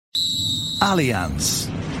Allianz.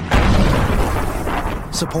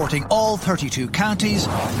 Supporting all 32 counties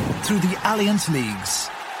through the Allianz Leagues.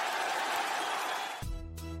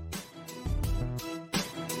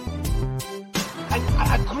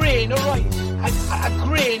 A grain of rice, a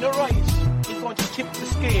grain of rice is going to tip the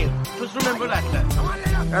scale. Just remember that,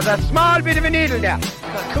 lad. There's a small bit of a needle there.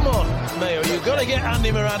 Now, come on, Mayo, you've got to get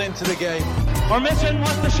Andy Moran into the game. We're missing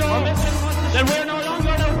what's the show. Then we're no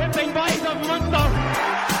longer the whipping boys of Munster.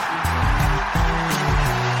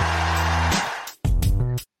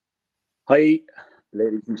 Hi,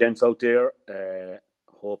 ladies and gents out there.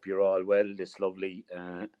 Hope you're all well this lovely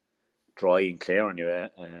dry and clear on you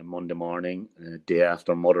Monday morning, day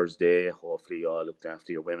after Mother's Day. Hopefully you all looked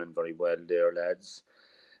after your women very well there, lads.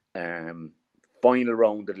 Final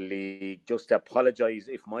round of the league. Just to apologise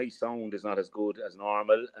if my sound is not as good as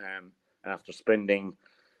normal. After spending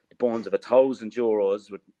the bones of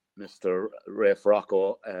 €1,000 with Mr. Rafe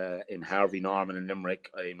Rocco in Harvey Norman in Limerick.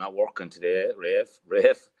 I'm not working today,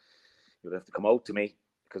 Rafe. You'll have to come out to me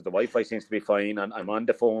because the Wi-Fi seems to be fine and I'm on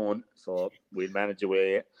the phone, so we'll manage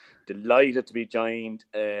away. Delighted to be joined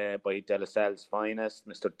by De La Salle's finest,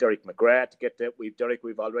 Mr. Derek McGrath. To get that, we've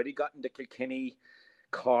already gotten the Kilkenny,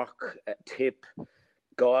 Cork tip,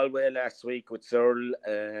 Galway last week with Searle.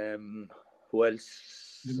 Who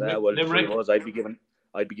else? I'd be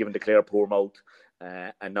given the Clare Pourmouth,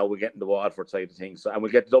 and now we're getting the Waterford side of things. And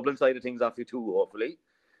we'll get the Dublin side of things off you too, hopefully.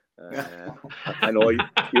 I know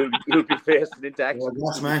you'll be facing into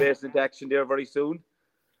action. There very soon.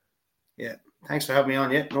 Yeah, thanks for having me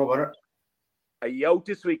on. Yeah, no bother. Are you out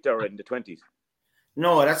this week there in the 20s?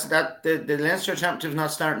 No, that's the Leinster Championship is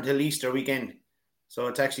not starting till Easter weekend, so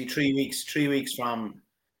it's actually 3 weeks. 3 weeks from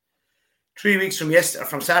yesterday,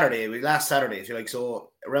 from Saturday. Last Saturday, if you like.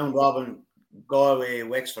 So round robin, Galway,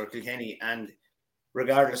 Wexford, Kilkenny, and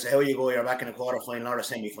regardless of how you go, you're back in a quarter final or a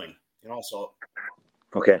semi final. You know, so.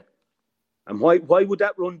 Okay. And why would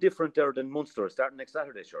that run different there than Munster starting next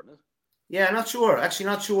Saturday, shouldn't it? Yeah, not sure. Actually,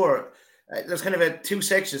 not sure. There's kind of two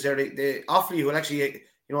sections there. The Offaly will actually,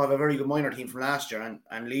 have a very good minor team from last year, and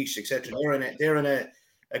Laois, etc. They're in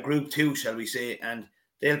a group 2, shall we say, and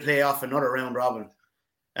they'll play off another round robin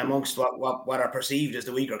amongst what are perceived as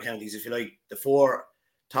the weaker counties, if you like. The 4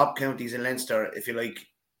 top counties in Leinster, if you like,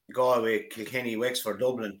 Galway, Kilkenny, Wexford,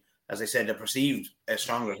 Dublin. As I said, they're perceived as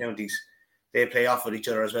stronger counties. They play off with each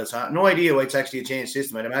other as well. So I have no idea why it's actually a changed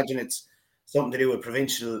system. I'd imagine it's something to do with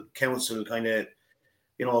provincial council kind of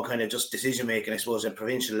just decision making, I suppose, at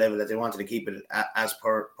provincial level, that they wanted to keep it as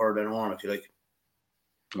per the norm, if you like.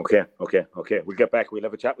 Okay. We'll get back. We'll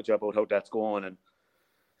have a chat with you about how that's going. And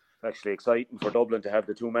actually exciting for Dublin to have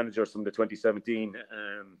the 2 managers from the 2017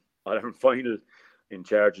 Ireland final in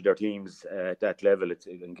charge of their teams at that level. I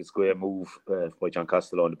think it's a great move by John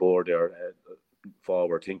Costello on the board there.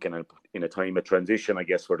 Forward thinking and in a time of transition, I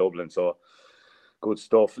guess, for Dublin. So good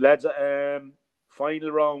stuff, lads. Final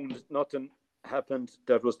round, nothing happened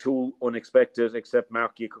that was too unexpected, except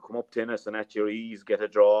Mark, you could come up to us and at your ease get a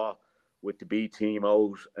draw with the B team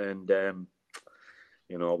out, and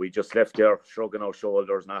we just left there shrugging our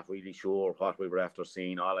shoulders, not really sure what we were after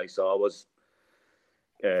seeing. All I saw was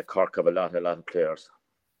Cork have a lot of players.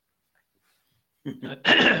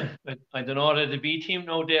 I don't know the B team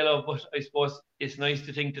now, Dalo, but I suppose it's nice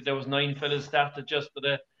to think that there was 9 fellas started just for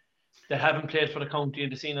that haven't played for the county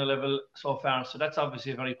and the senior level so far. So that's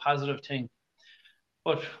obviously a very positive thing.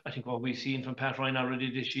 But I think what we've seen from Pat Ryan already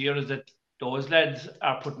this year is that those lads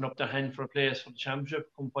are putting up their hand for a place for the championship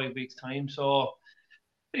come 5 weeks' time. So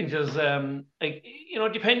I think there's,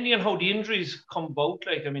 depending on how the injuries come about,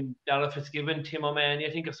 Dalo Fitzgibbon, Tim O'Mahony,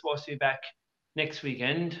 I think are supposed to be back next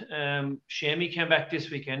weekend. Shamey came back this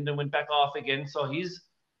weekend and went back off again, so he's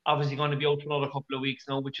obviously going to be out for another couple of weeks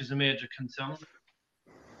now, which is a major concern.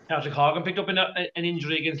 Patrick Horgan picked up an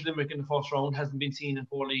injury against Limerick in the first round, hasn't been seen in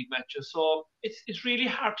 4 league matches, so it's really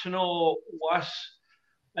hard to know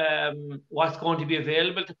what's going to be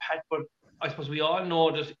available to Pat, but I suppose we all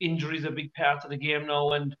know that injury is a big part of the game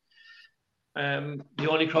now, and the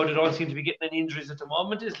only crowd that don't seem to be getting any injuries at the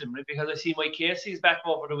moment is Limerick, because I see Mike Casey's back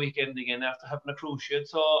over the weekend again after having a cruciate.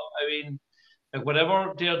 So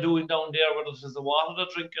whatever they're doing down there, whether it's the water they're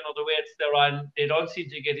drinking or the weights they're on, they don't seem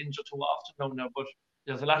to get injured too often down there. But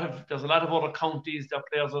there's a lot of other counties that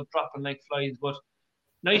players are dropping like flies. But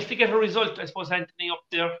nice to get a result, I suppose, Anthony, up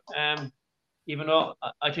there. Even though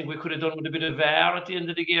I think we could have done with a bit of VAR at the end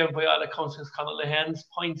of the game by all accounts, because Conor Lehan's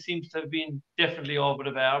point seems to have been definitely over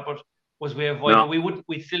the VAR, but was way avoided. No.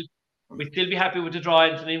 We'd still be happy with the draw,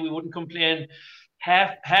 Anthony. We wouldn't complain.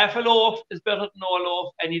 Half a loaf is better than no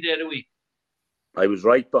loaf any day of the week. I was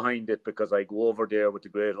right behind it, because I go over there with the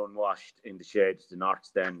great unwashed in the sheds, the North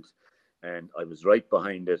Stand, and I was right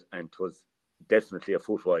behind it, and it was definitely a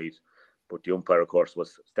foot wide. But the umpire, of course,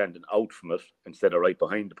 was standing out from it instead of right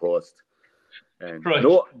behind the post. And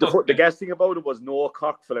the gas thing about it was no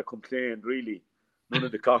Cork fella complained, really. None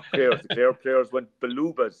of the Cork players, the Clare players went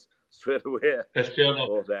balubas straight away. That's fair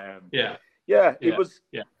enough. But, yeah, it was.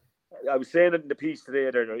 Yeah. I was saying it in the piece today.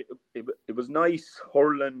 It was nice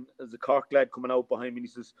hurling as a Cork lad coming out behind me. And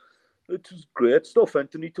he says, "It was great stuff,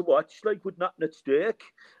 Anthony, to watch. Like with nothing at stake."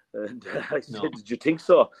 And I said, "Did you think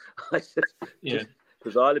so?" I said, "Yeah." It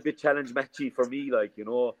was all a bit challenge matchy for me, like, you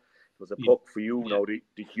know. It was a puck for you. Now,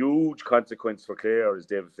 the huge consequence for Clare is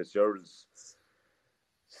David Fitzgerald's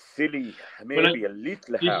silly, maybe a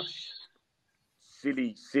little harsh,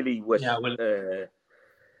 silly with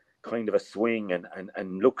kind of a swing,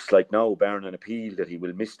 and looks like now, barring an appeal, that he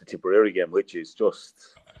will miss the Tipperary game, which is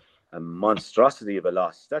just a monstrosity of a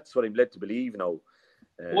loss. That's what I'm led to believe now.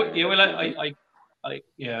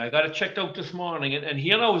 I got it checked out this morning, and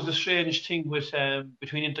here now is the strange thing with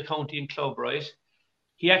between intercounty and club, right?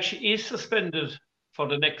 He actually is suspended for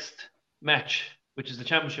the next match, which is the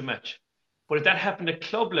championship match. But if that happened at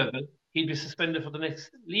club level, he'd be suspended for the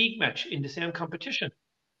next league match in the same competition,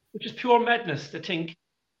 which is pure madness to think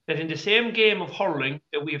that in the same game of hurling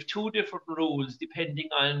that we have two different rules depending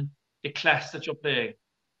on the class that you're playing.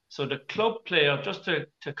 So the club player, just to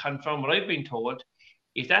confirm what I've been told,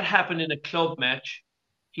 if that happened in a club match,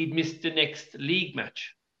 he'd miss the next league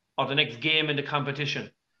match or the next game in the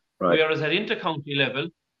competition. Right. Whereas at intercounty level,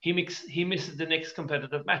 he misses the next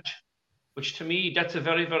competitive match, which to me, that's a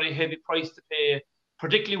very, very heavy price to pay,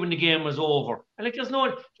 particularly when the game was over. And like,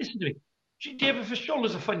 listen to me, David Fitzgerald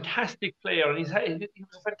is a fantastic player, and he was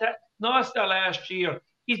a fantastic Nostar last year.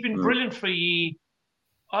 He's been brilliant for you.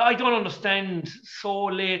 I don't understand so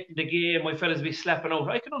late in the game why fellas be slapping out.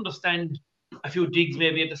 I can understand a few digs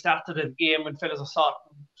maybe at the start of the game when fellas are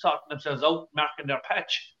sorting themselves out, marking their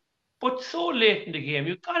patch. But so late in the game,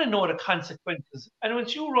 you've got to know the consequences. And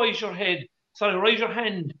once you raise your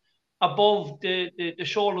hand above the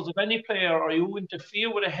shoulders of any player, or you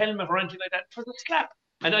interfere with a helmet or anything like that, it was a slap.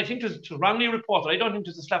 And I think it was wrongly reported. I don't think it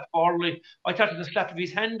was a slap for Hurley. I thought it was a slap of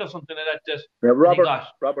his hand or something like that.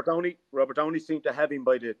 Robert Downey seemed to have him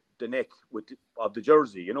by the neck of the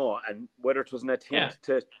jersey, you know, and whether it was an attempt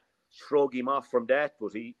to shrug him off from that,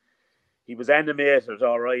 but he was animated,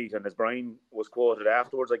 all right. And as Brian was quoted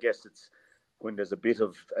afterwards, I guess it's when there's a bit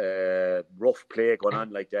of rough play going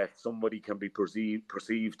on like that, somebody can be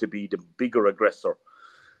perceived to be the bigger aggressor.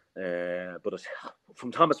 But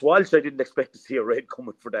from Thomas Walsh, I didn't expect to see a red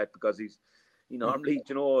coming for that, because he normally,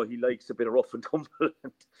 you know, he likes a bit of rough and tumble.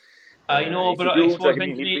 I know, but I suppose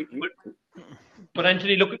Anthony, but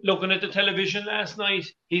Anthony, looking at the television last night,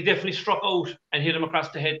 he definitely struck out and hit him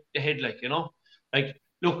across the head, like, you know, like.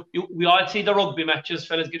 Look, we all see the rugby matches.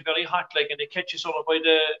 Fellas get very hot, like, and they catch each other by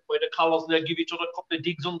the collars, and they'll give each other a couple of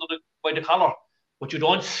digs by the collar. But you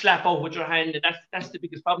don't slap out with your hand, and that's the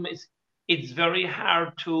biggest problem. Is it's very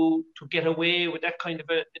hard to get away with that kind of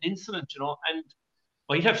an incident, you know. And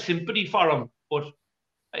I'd have sympathy for him, but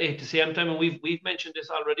at the same time, and we've mentioned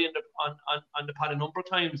this already on the pod a number of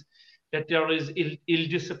times, that there is ill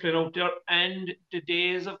discipline out there, and the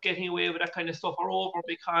days of getting away with that kind of stuff are over,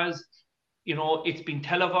 because, you know, it's been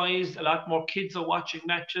televised. A lot more kids are watching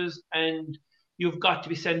matches, and you've got to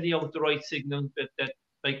be sending out the right signal that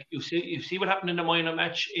like you see what happened in the minor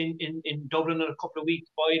match in Dublin in a couple of weeks.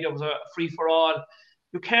 There was a free for all.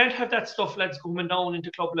 You can't have that stuff, lads, coming down into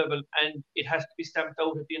club level, and it has to be stamped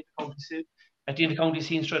out at the intercounty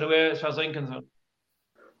scene straight away, as far as I'm concerned.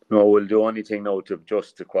 No, we'll do anything now to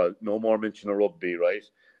no more mention of rugby, right?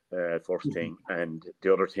 First thing, and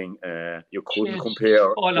the other thing, you couldn't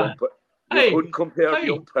compare. You couldn't compare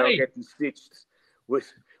the umpire getting stitched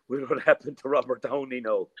with what happened to Robert Downey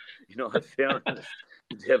now. You know, in fairness.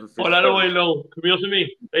 Well, I know. Come here to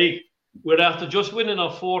me. Hey, we're after just winning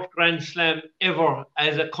our 4th Grand Slam ever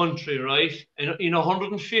as a country, right? In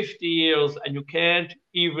 150 years, and you can't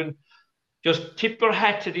even just tip your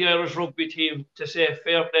hat to the Irish rugby team to say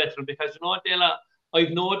fair play to them, because, you know what, Dalo,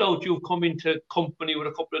 I've no doubt you've come into company with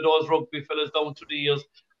a couple of those rugby fellas down through the years.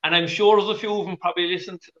 And I'm sure there's a few of them probably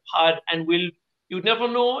listen to the pod and you'd never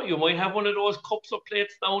know, you might have one of those cups or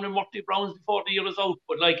plates down in Murty Brown's before the year is out.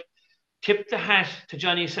 But, like, tip the hat to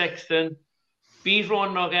Johnny Sexton, beat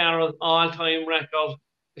Ron O'Gara's all-time record.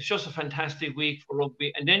 It's just a fantastic week for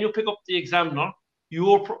rugby. And then you pick up the Examiner,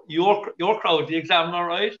 your crowd, the Examiner,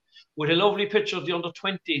 right, with a lovely picture of the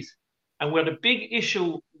under-20s. And where the big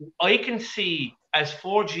issue I can see as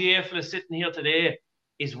 4GA fellas sitting here today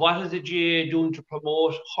is, what is the GA doing to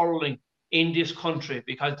promote hurling in this country?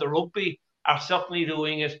 Because the rugby are certainly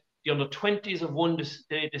doing it. the under-20s have won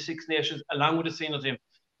the Six Nations along with the senior team.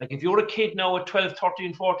 Like, if you're a kid now at 12,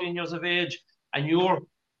 13, 14 years of age, and you're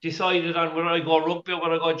decided on whether I go rugby or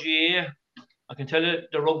whether I go GAA, I can tell you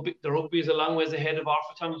the rugby is a long ways ahead of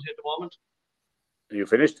Orphan at the moment. Are you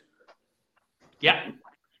finished? Yeah.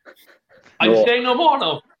 I'm saying no more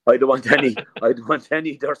now. I don't want any. I don't want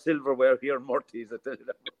any their silverware here, Murty's. I tell you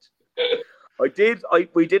that much.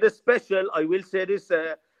 We did a special. I will say this.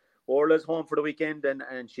 Orla's home for the weekend,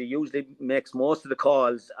 and she usually makes most of the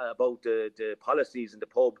calls about the policies in the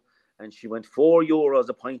pub. And she went €4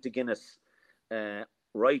 a pint of Guinness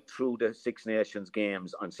right through the Six Nations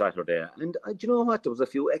games on Saturday. And do you know what? There was a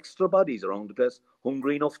few extra bodies around the place,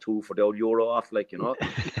 hungry enough too for the old euro off, like, you know.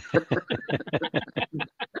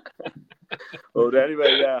 But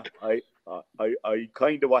anyway, yeah, I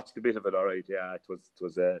kind of watched a bit of it. All right, yeah, it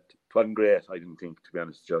wasn't great. I didn't think, to be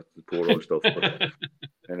honest, just the poor old stuff. But,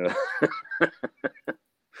 anyway.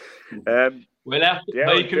 Well, after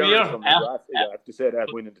my career, I have to say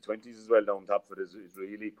that winning the 20s as well down top of it is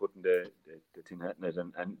really putting the thing hitting it.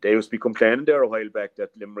 And they used to be complaining there a while back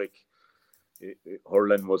that Limerick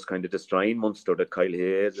hurling was kind of destroying Munster, that Kyle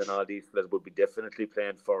Hayes and all these players would be definitely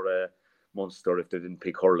playing for Munster if they didn't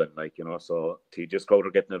pick hurling, like, you know. So TJ Scott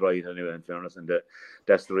are getting it right anyway, in fairness, and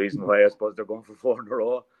that's the reason why I suppose they're going for 4 in a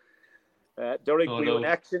row. Derek, were you in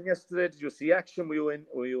action yesterday? Did you see action?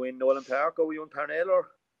 Were you in Nolan Park or were you in Parnell? Or?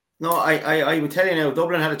 No, I would tell you now,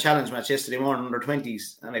 Dublin had a challenge match yesterday morning under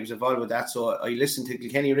 20s, and I was involved with that. So I listened to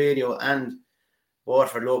Kilkenny radio and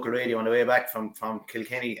Waterford local radio on the way back from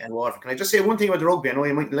Kilkenny and Waterford. Can I just say one thing about the rugby? I know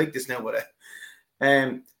you mightn't like this now, but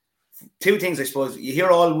 2 things, I suppose. You hear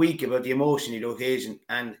all week about the emotion of the occasion,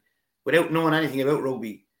 and without knowing anything about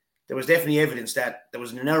rugby, there was definitely evidence that there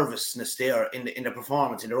was nervousness there in the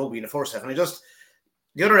performance in the rugby in the first half. And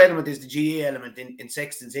the other element is the GA element in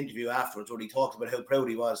Sexton's interview afterwards, where he talked about how proud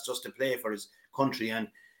he was just to play for his country. And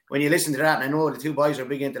when you listen to that, and I know the 2 boys are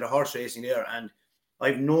big into the horse racing there, and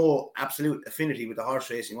I've no absolute affinity with the horse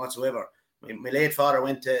racing whatsoever. My late father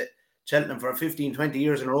went to Cheltenham for 15, 20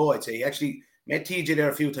 years in a row, I'd say. He actually met TJ there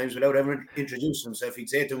a few times without ever introducing himself. He'd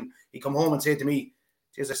say to him, he'd come home and say to me,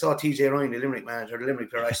 "Geez, I saw TJ Ryan, the Limerick manager, the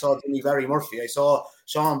Limerick player. I saw Jimmy Barry Murphy. I saw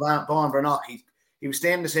Sean Bonbernock. He was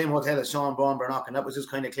staying in the same hotel as Sean Bonbernock, and that was his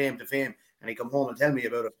kind of claim to fame. And he'd come home and tell me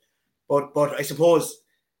about it. But I suppose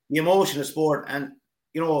the emotion of sport, and,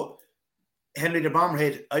 you know, Henry the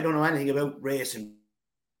Bomberhead, I don't know anything about racing,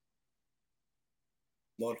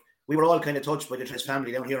 but we were all kind of touched by the Tress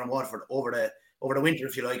family down here in Waterford over the winter,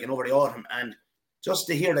 if you like, and over the autumn. And just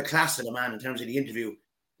to hear the class of the man in terms of the interview,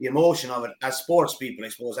 the emotion of it as sports people, I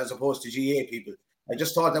suppose, as opposed to GA people, I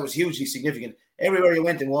just thought that was hugely significant. Everywhere you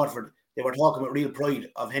went in Waterford, they were talking with real pride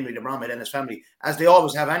of Henry the Bromhead and his family, as they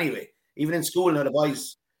always have anyway. Even in school now, the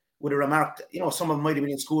boys would have remarked, you know, some of them might have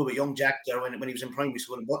been in school with young Jack there when he was in primary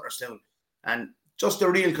school in Butlerstown. And just the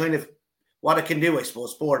real kind of what it can do, I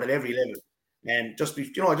suppose, sport at every level. And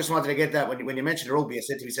I just wanted to get that when you mentioned the rugby, I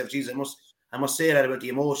said to myself, geez, I must say that about the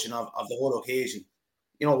emotion of the whole occasion.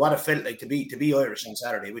 You know, what it felt like to be Irish on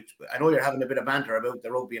Saturday, which I know you're having a bit of banter about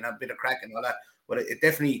the rugby and a bit of crack and all that, but it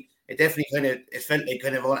definitely kind of, it felt like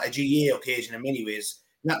kind of a GA occasion in many ways.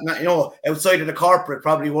 Not you know, outside of the corporate,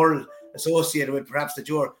 probably world associated with perhaps the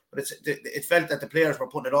tour, but it felt that the players were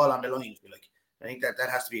putting it all on the line. I think that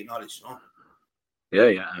has to be acknowledged, you know?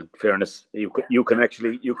 Yeah. In fairness, you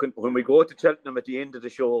can when we go to Cheltenham at the end of the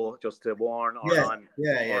show, just to warn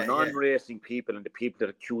our non-racing people and the people that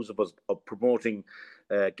accuse of us of promoting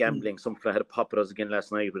gambling. Some fella had a pop at us again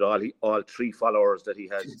last night with all 3 followers that he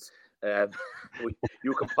has.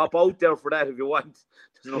 You can pop out there for that if you want.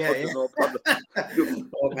 There's no problem. You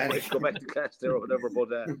might go back to class there or whatever. But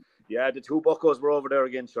the 2 buckos were over there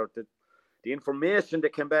again, sure. The information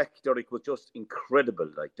that came back, Derek, was just incredible.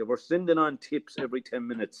 Like, they were sending on tips every 10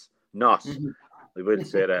 minutes. I will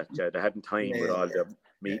say that. They hadn't time with all the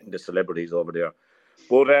meeting the celebrities over there.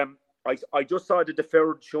 But I just saw the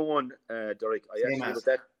deferred showing, Derek. I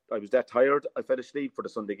was that tired. I fell asleep for the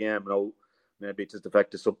Sunday game. Now, maybe it's just the fact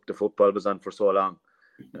that the football was on for so long.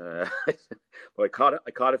 But I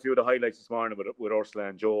caught a few of the highlights this morning with Ursula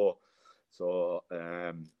and Joe. So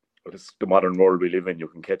it's the modern world we live in. You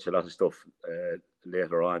can catch a lot of stuff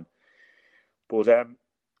later on. But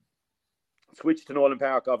switch to Nolan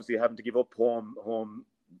Park. Obviously, having to give up home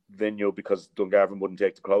venue because Dungarvan wouldn't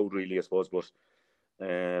take the crowd, really, I suppose. But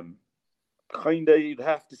kind of, you'd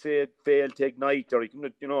have to say it failed to ignite. Or,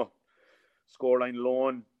 you know, scoreline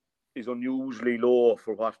alone is unusually low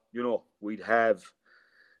for what, you know, we'd have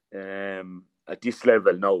at this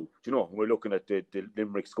level now. You know, we're looking at the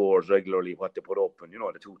Limerick scores regularly, what they put up, and, you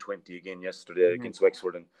know, the 220 again yesterday against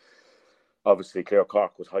Wexford. And obviously Clare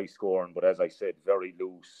Cork was high scoring, but as I said, very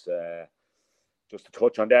loose. Just to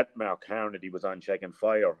touch on that, Mark Carnedy was on checking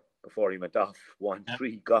fire before he went off.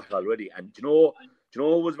 1-3 got already. And do you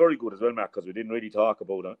know it was very good as well, Mark, because we didn't really talk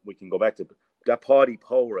about it. We can go back to that Paddy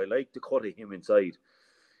Power. I like the cut of him inside.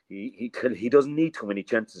 He doesn't need too many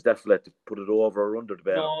chances, that fella, to put it over or under the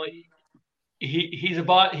bar. No, he's a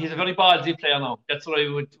very ballsy player now. That's what I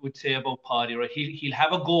would say about Paddy, right? He'll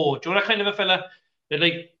have a go. Do you know that kind of a fella that,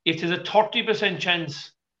 like, if there's a 30%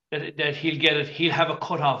 chance that he'll get it, he'll have a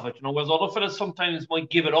cut off it. You know, whereas other fellas sometimes might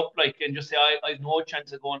give it up, like, and just say, I've no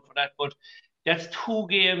chance of going for that. But that's 2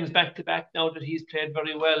 games back to back now that he's played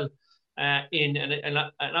very well in. And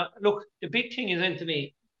look, the big thing is,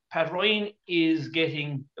 Anthony, Pat Ryan is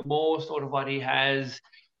getting the most out of what he has.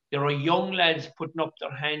 There are young lads putting up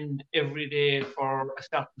their hand every day for a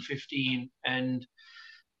starting 15. And,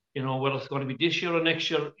 you know, whether it's going to be this year or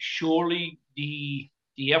next year, surely the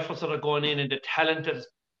efforts that are going in and the talent that is,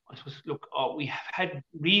 I suppose, look, we have had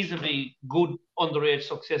reasonably good underage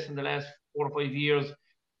success in the last 4 or 5 years.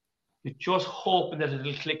 You're just hoping that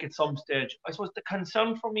it'll click at some stage. I suppose the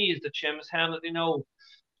concern for me is that Seamus Hannity now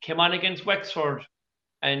came on against Wexford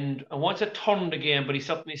and once it turned the game, but he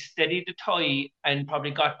certainly steadied the tie and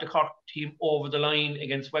probably got the Cork team over the line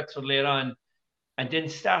against Wexford later on, and then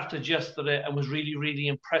started yesterday and was really, really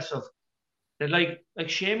impressive. They're like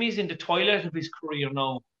Seamus in the twilight of his career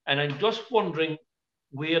now, and I'm just wondering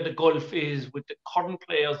where the gulf is with the current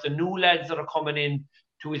players, the new lads that are coming in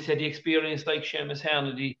to, we'll say, the experience like Seamus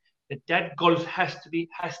Hannity, that gulf has to be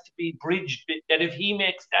bridged. That if he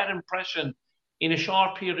makes that impression in a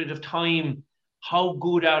short period of time, how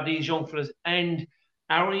good are these young fellas? And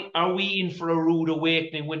are we in for a rude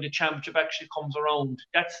awakening when the championship actually comes around?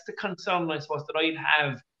 That's the concern, I suppose, that I'd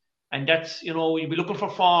have. And that's, you know, you'll be looking for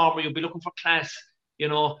form or you'll be looking for class, you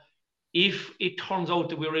know. If it turns out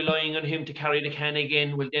that we're relying on him to carry the can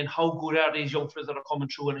again, well, then how good are these young fellas that are coming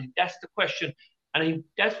through? And I think that's the question. And I think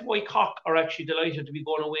that's why Cork are actually delighted to be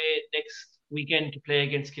going away next weekend to play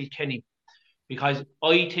against Kilkenny. Because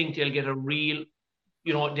I think they'll get a real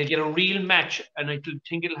match, and I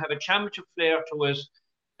think it'll have a championship flair to it.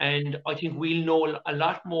 And I think we'll know a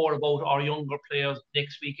lot more about our younger players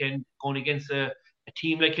next weekend going against a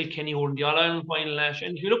team like Kilkenny who were in the All-Ireland final last year.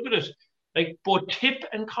 And if you look at it, like both Tip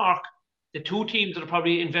and Cork, the 2 teams that have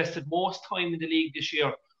probably invested most time in the league this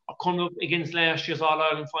year, are coming up against last year's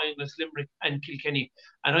All-Ireland finalists, Limerick and Kilkenny.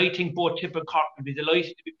 And I think both Tip and Cork will be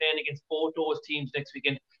delighted to be playing against both those teams next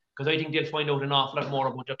weekend, because I think they'll find out an awful lot more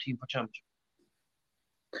about their team for championship.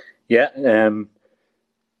 Yeah,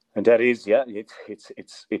 and that is,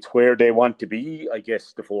 it's where they want to be, I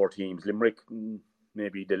guess, the 4 teams. Limerick,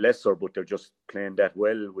 maybe the lesser, but they're just playing that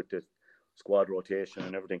well with the squad rotation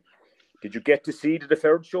and everything. Did you get to see the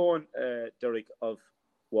third showing, Derek, of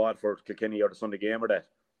Waterford, Kilkenny, or the Sunday game or that?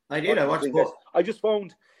 I did. I watched both. I just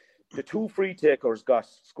found the 2 free takers got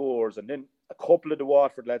scores, and then a couple of the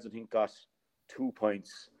Waterford lads, I think, got 2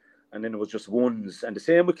 points, and then it was just ones. And the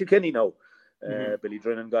same with Kilkenny now. Billy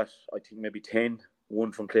Drennan got, I think, maybe 10,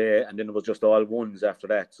 1 from Clay, and then it was just all ones after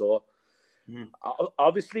that. So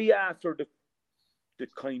obviously after the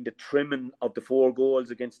kind of trimming of the 4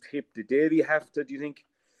 goals against Tip, did Davy have to, do you think,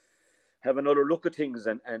 have another look at things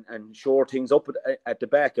and shore things up at the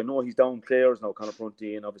back? I know he's down players now, Conor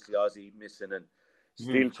Prunty, and obviously Ozzy missing, and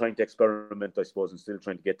still trying to experiment, I suppose, and still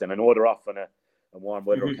trying to get them. I know they're off on a warm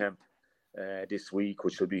weather camp this week,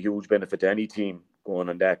 which will be a huge benefit to any team going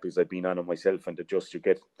on that, because I've been on it myself, and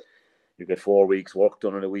you get 4 weeks work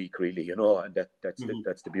done in a week, really, you know, and that's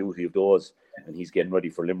the beauty of those. And he's getting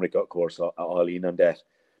ready for Limerick, of course, all in on that.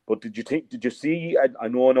 But did you see, I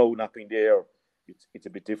know now not being there, it's a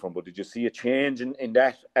bit different, but did you see a change in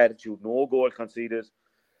that attitude? No goal conceded,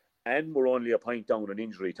 and we're only a point down in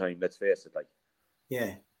injury time, let's face it.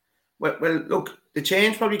 Yeah. Well, look, the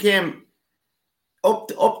change probably came up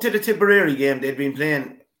to the Tipperary game. They'd been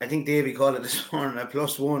playing, I think Davy called it this morning, a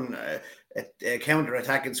 +1 a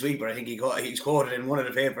counter-attacking sweeper. I think he's quoted in one of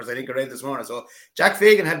the papers, I think I read this morning. So Jack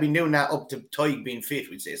Fagan had been doing that up to Tig being fit,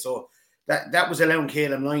 we'd say. So that was allowing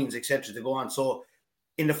Caelan Lyons, etc., to go on. So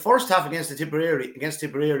in the first half against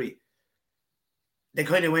Tipperary, they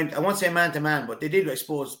kind of went, I won't say man-to-man, but they did, I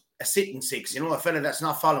suppose, a sitting 6, you know, a fella that's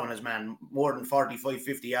not following his man more than 45,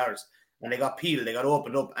 50 yards. And they got peeled, they got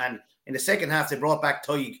opened up. And in the second half, they brought back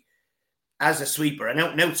Tig as a sweeper, an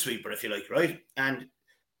out-and-out sweeper, if you like, right? And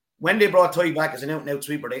when they brought Tig back as an out-and-out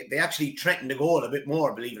sweeper, they actually threatened the goal a bit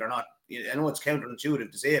more, believe it or not. I know it's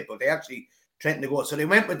counterintuitive to say it, but they actually threatened the goal. So they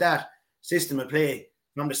went with that system of play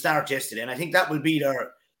from the start yesterday, and I think that will be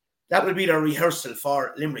their rehearsal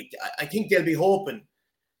for Limerick. I think they'll be hoping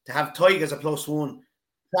to have Tig as a +1,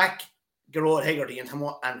 track Gerard Hegarty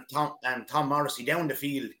and Tom Morrissey down the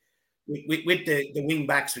field with the wing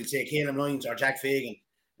backs, we'll say Caleb Lyons or Jack Fagan,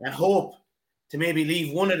 and hope to maybe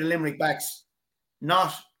leave one of the Limerick backs,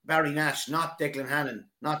 not Barry Nash, not Declan Hannon,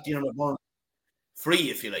 not Diarmuid Byrne, free,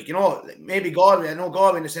 if you like. Maybe Galway. I know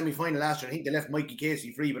Galway in the semi-final last year, I think they left Mikey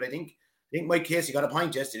Casey free, but I think Mike Casey got a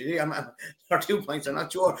point yesterday. Or 2 points, I'm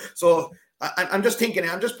not sure. So I'm just thinking,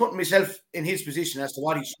 I'm just putting myself in his position as to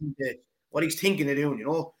what he's thinking of doing.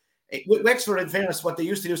 With Wexford, in fairness, what they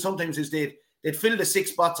used to do sometimes is they'd fill the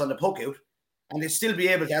 6 spots on the puck out, and they'd still be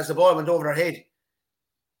able to, as the ball went over their head,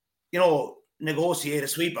 negotiate a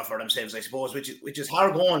sweeper for themselves, I suppose, which is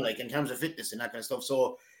hard going, like in terms of fitness and that kind of stuff.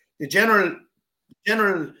 So the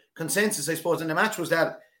general consensus, I suppose, in the match was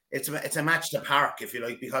that it's a match to park, if you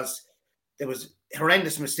like, because there was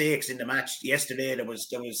horrendous mistakes in the match yesterday. There was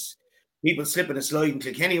people slipping and sliding.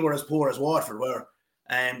 Kilkenny were as poor as Waterford were.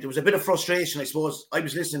 There was a bit of frustration, I suppose. I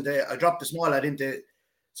dropped the small lad into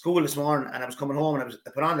school this morning, and I was coming home, and I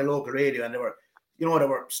put on the local radio, and they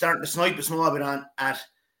were starting to snipe a small bit on at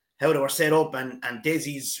how they were set up, and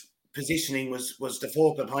Desi's positioning was the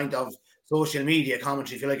focal point of social media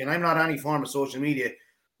commentary, if you like. And I'm not any form of social media,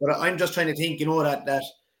 but I'm just trying to think, that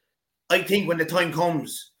I think when the time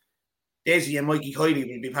comes, Desi and Mikey Kiley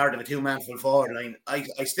will be part of a 2-man full forward line. I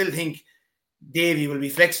still think Davy will be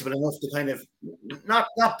flexible enough to kind of not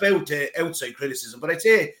bow to outside criticism, but I'd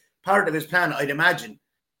say part of his plan, I'd imagine,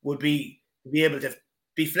 would be to be able to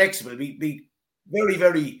be flexible, be very,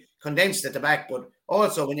 very condensed at the back, but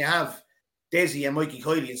also when you have Desi and Mikey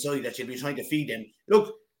Kiley inside, that you'll be trying to feed them.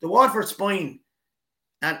 Look, the Waterford spine,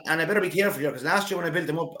 and I better be careful here, because last year when I built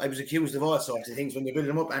them up, I was accused of all sorts of things when they built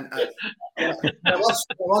them up, and I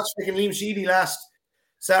watched freaking Liam Sheedy last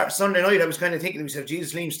Sunday night. I was kind of thinking to myself,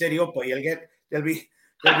 Jesus, Liam, steady up, boy, they'll be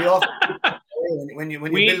off when you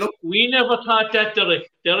build up. We never thought that, Derek.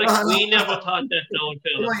 We never thought that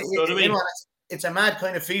down. It's a mad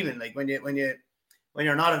kind of feeling, like when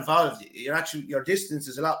you're not involved, your distance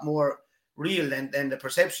is a lot more real than the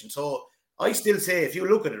perception. So I still say, if you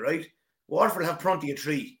look at it, right, Waterford have Prunty at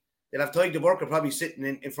 3. They'll have Tyke de Burker probably sitting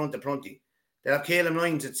in front of Prunty. They'll have Caleb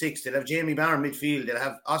Lyons at 6. They'll have Jamie Barron midfield. They'll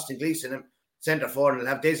have Austin Gleeson in centre forward. They'll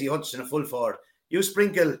have Desi Hudson a full forward. You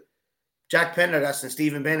sprinkle Jack Pendergast and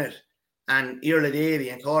Stephen Bennett and Irla Daly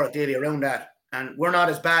and Cora Daly around that, and we're not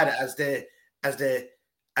as bad as the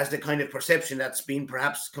kind of perception that's been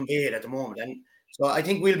perhaps conveyed at the moment. And so I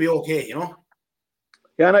think we'll be okay,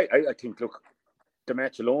 Yeah, and I think, look, the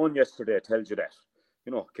match alone yesterday tells you that.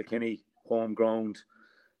 Kilkenny, home ground,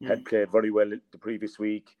 had played very well the previous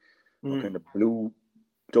week, kind of blew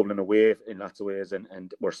Dublin away in lots of ways,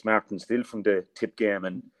 and were smart and still from the tip game.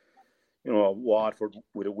 And, Waterford,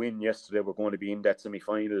 with a win yesterday, were going to be in that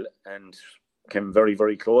semi-final and came very,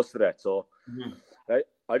 very close to that. So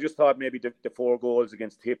I just thought maybe the 4 goals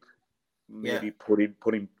against Tip, maybe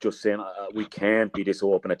putting just saying, we can't be this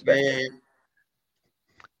open at the back.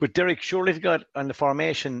 But Derek, surely it got on the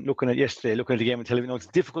formation, looking at the game on television. It's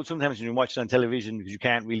difficult sometimes when you watch it on television because you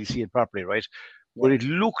can't really see it properly, right? Yeah. But it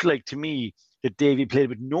looked like to me that Davy played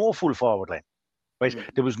with no full forward line, right? Yeah.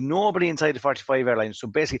 There was nobody inside the 45-yard line. So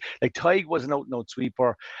basically, like Tyg was an out-and-out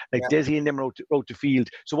sweeper, like Desi and them wrote the field.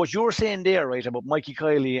 So what you're saying there, right, about Mikey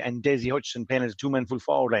Kiley and Desi Hutchinson playing as a 2-man full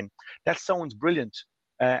forward line, that sounds brilliant.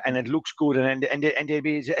 And it looks good, and they'd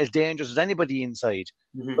be as dangerous as anybody inside.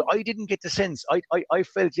 But I didn't get the sense. I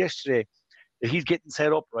felt yesterday that he's getting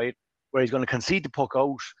set up, right, where he's going to concede the puck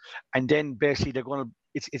out, and then basically they're going to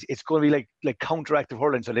it's going to be like counteractive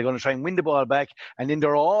hurling. So they're going to try and win the ball back, and then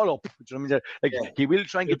they're all up. You know what I mean? He will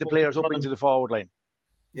try and get the players up into the forward line.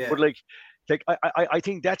 Yeah. But I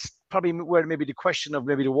think that's probably where maybe the question of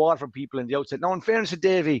maybe the Waterford people in the outset. Now, in fairness to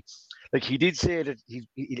Davy, like he did say that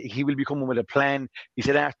he will be coming with a plan. He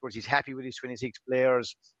said afterwards he's happy with his 26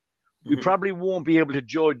 players. We probably won't be able to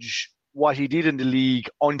judge what he did in the league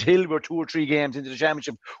until we're 2 or 3 games into the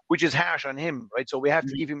championship, which is harsh on him, right? So we have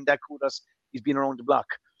to give him that kudos. He's been around the block.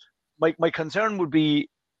 My concern would be,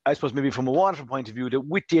 I suppose, maybe from a Waterford point of view, that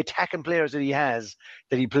with the attacking players that he has,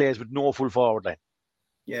 that he plays with no full forward line.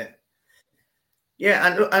 Yeah,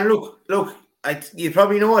 and look, you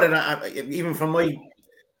probably know that even from my,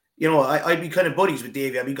 I'd be kind of buddies with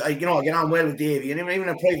Davy. I get on well with Davy, and even in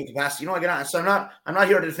a private capacity, I get on. So I'm not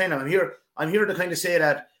here to defend him. I'm here to kind of say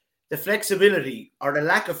that the flexibility or the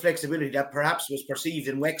lack of flexibility that perhaps was perceived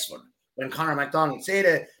in Wexford when Conor MacDonald said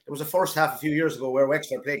that there was a first half a few years ago where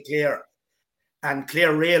Wexford played Clare, and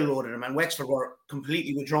Clare railroaded them, and Wexford were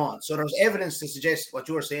completely withdrawn. So there's evidence to suggest what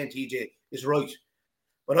you're saying, TJ, is right.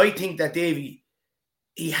 But I think that Davy,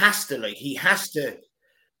 he has to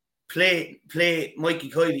play Mikey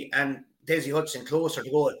Kiley and Desi Hutchinson closer to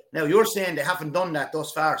goal. Now, you're saying they haven't done that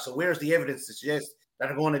thus far, so where's the evidence to suggest that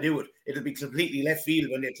they're going to do it? It'll be completely left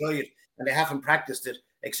field when they try it, and they haven't practiced it,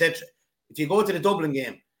 etc. If you go to the Dublin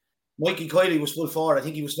game, Mikey Kiley was full forward. I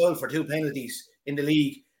think he was fouled for 2 penalties in the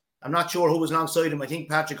league. I'm not sure who was alongside him. I think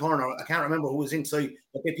Patrick Horner. I can't remember who was inside,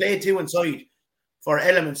 but they played 2 inside for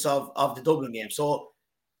elements of the Dublin game. So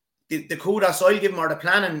the kudos I'll give him, or the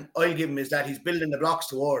planning I'll give him, is that he's building the blocks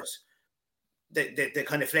towards the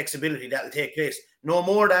kind of flexibility that will take place. No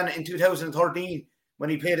more than in 2013 when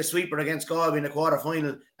he played a sweeper against Galway in the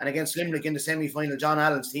quarter-final and against Limerick in the semi-final, John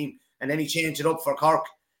Allen's team, and then he changed it up for Cork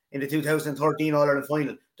in the 2013 All-Ireland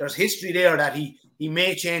final. There's history there that he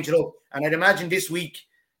may change it up. And I'd imagine this week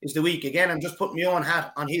is the week. Again, I'm just putting my own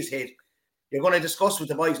hat on his head. You're going to discuss with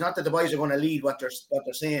the boys, not that the boys are going to lead what they're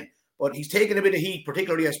saying, but he's taking a bit of heat,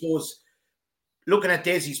 particularly, I suppose, looking at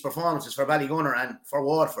Desi's performances for Ballygunner and for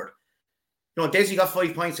Waterford. You know, Desi got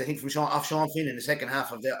 5 points, I think, from Sean Finn in the second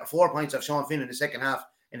half of or 4 points off Sean Finn in the second half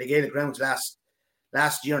in the Gaelic grounds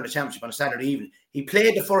last year in the championship on a Saturday evening. He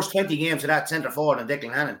played the first 20 games of that centre forward in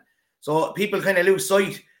Declan Hannon. So people kind of lose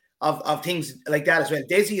sight of things like that as well.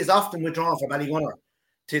 Desi is often withdrawn for Ballygunner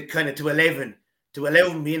to 11, to allow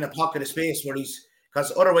him to be in a pocket of space where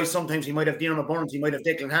because otherwise sometimes he might have Diarmaid Burns, he might have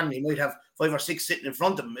Declan Hannon, he might have 5 or 6 sitting in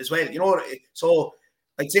front of him as well. You know, so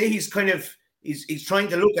I'd say he's kind of he's trying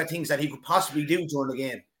to look at things that he could possibly do during the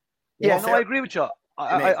game. I agree with you.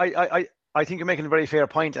 I think you're making a very fair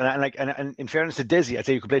point, and in fairness to Desi, I'd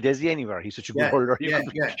say you could play Desi anywhere. He's such a good hurler. You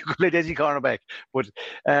could play Desi cornerback, but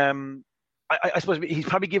I suppose he's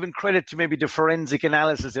probably given credit to maybe the forensic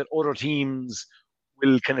analysis that other teams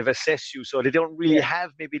will kind of assess you, so they don't really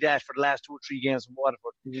have maybe that for the last 2 or 3 games from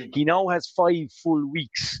Waterford. Mm-hmm. He now has 5 full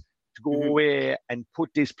weeks to go away and put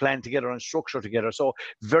this plan together and structure together. So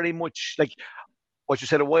very much like what you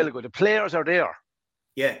said a while ago, the players are there.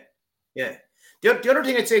 Yeah. The other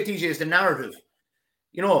thing I'd say, TJ, is the narrative.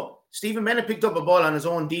 You know, Stephen Bennett picked up a ball on his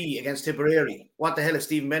own D against Tipperary. What the hell is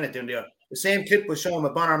Stephen Bennett doing there? The same clip was shown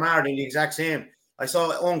with Bonner Mar doing the exact same. I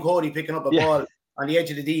saw Owen Cody picking up a ball on the edge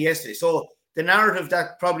of the D yesterday. So the narrative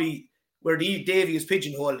that probably where Davy is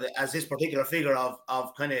pigeonholed as this particular figure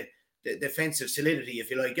of kind of the defensive solidity, if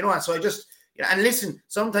you like. You know, and so I just, and listen,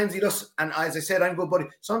 sometimes he does, and as I said, I'm good buddy,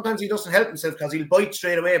 sometimes he doesn't help himself because he'll bite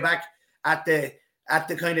straight away back at the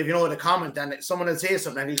kind of, you know, the comment, and someone will say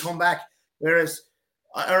something and he'll come back. Whereas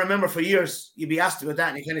I remember for years you'd be asked about that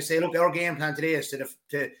and you kind of say, look, our game plan today is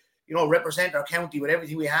to you know, represent our county with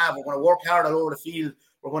everything we have. We're going to work hard all over the field.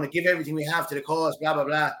 We're going to give everything we have to the cause, blah, blah,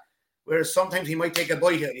 blah. Whereas sometimes he might take a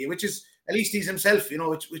bite out of you, which is, at least he's himself, you know,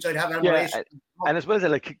 which I'd have admiration. And as well as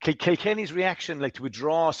like Kilkenny's reaction, like to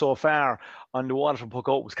withdraw so far on the Waterford puck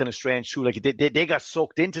out was kind of strange too. Like they got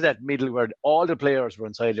sucked into that middle where all the players were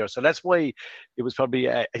inside there, so that's why it was probably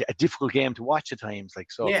a difficult game to watch at times.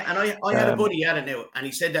 Like so. Yeah, and I had a buddy at it now, and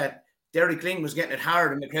he said that Derek Ling was getting it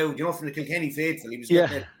hard in the crowd, you know, from the Kilkenny faithful. He was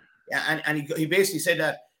getting it, and he basically said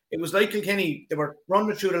that it was like Kilkenny, they were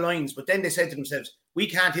running through the lines, but then they said to themselves, we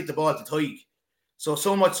can't hit the ball to Tig.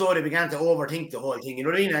 So much so they began to overthink the whole thing, you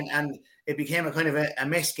know what I mean? And it became a kind of a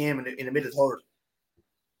mess game in the middle third.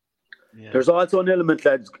 Yeah. There's also an element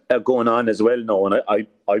that's going on as well now, and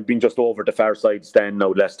I've been just over the far side stand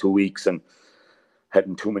now the last 2 weeks and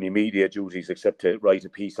hadn't too many media duties except to write a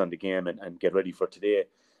piece on the game and get ready for today.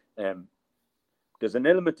 There's an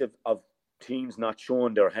element of teams not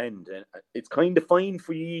showing their hand, and it's kind of fine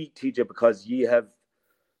for you, TJ, because you have,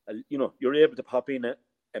 you know, you're able to pop in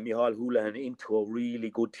and Micheál Houlihan into a really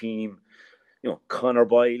good team. You know, Conor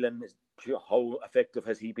Boylan, how effective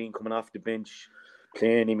has he been coming off the bench,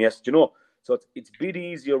 playing him yesterday? You know, so it's a bit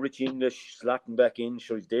easier. Rich English slotting back in,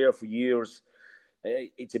 sure he's there for years.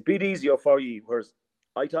 It's a bit easier for you. Whereas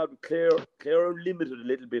I thought Clare limited a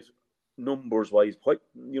little bit numbers wise,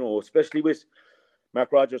 you know, especially with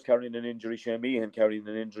Mark Rogers carrying an injury, Shane Meehan carrying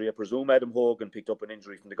an injury. I presume Adam Hogan picked up an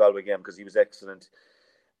injury from the Galway game because he was excellent.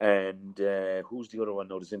 And who's the other one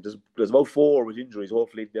noticing? There's about 4 with injuries.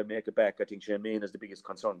 Hopefully they'll make it back. I think Shane Meehan is the biggest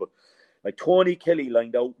concern. But like Tony Kelly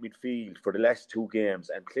lined out midfield for the last 2 games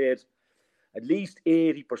and played at least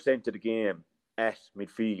 80% of the game at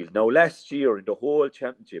midfield. Now last year in the whole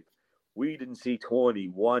championship, we didn't see Tony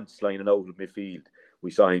once lining out of midfield. We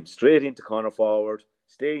saw him straight into corner forward,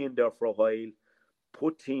 stay in there for a while,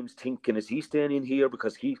 put teams thinking, is he staying in here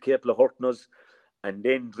because he's capable of hurting us, and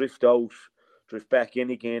then drift back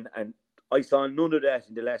in again. And I saw none of that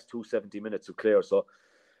in the last 270 minutes of Clare. So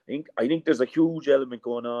I think there's a huge element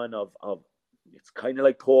going on of it's kind of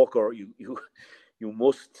like poker. You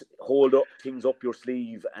must hold up things up your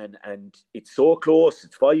sleeve, and it's so close.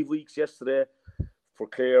 It's 5 weeks yesterday, for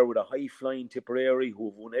Clare with a high-flying Tipperary who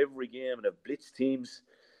have won every game and have blitz teams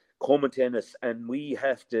coming to us, and we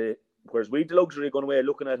have to, whereas we had the luxury of going away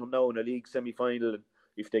looking at them now in a league semi-final, and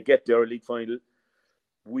if they get their league final,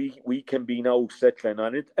 we can be now settling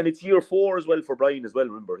on it. And it's year 4 as well for Brian as well,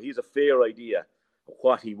 remember. He has a fair idea of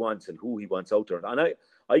what he wants and who he wants out there. And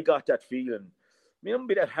I got that feeling. I mean, I'm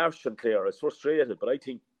be that harsh on Clare. I was frustrated, but I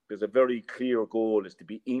think there's a very clear goal is to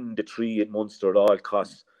be in the 3 in Munster at all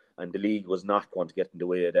costs, and the league was not going to get in the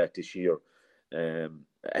way of that this year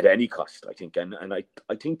at any cost, I think. And I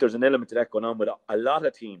think there's an element of that going on with a lot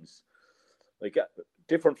of teams. Like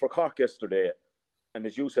different for Cork yesterday. And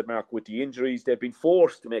as you said, Mark, with the injuries, they've been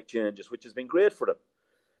forced to make changes, which has been great for them.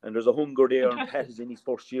 And there's a hunger there, and Pat is in his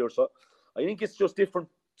first year. So I think it's just different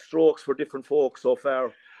strokes for different folks so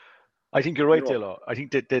far. I think you're right, Dalo. I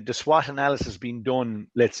think that the SWOT analysis has been done,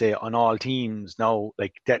 let's say, on all teams now,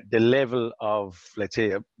 like that the level of, let's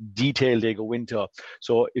say, detail they go into.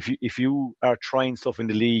 So if you are trying stuff in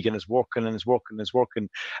the league and it's working and it's working and it's working,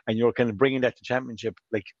 and you're kind of bringing that to championship,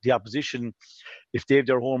 like the opposition, if they have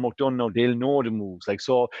their homework done now, they'll know the moves. Like,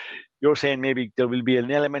 so you're saying maybe there will be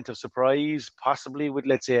an element of surprise, possibly with,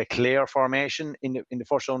 let's say, a Clare formation in the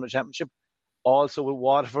first round of the championship. Also with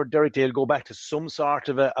Waterford, Derek, they'll go back to some sort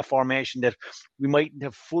of a formation that we mightn't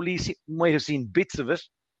have might have seen bits of it,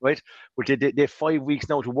 right? But they have 5 weeks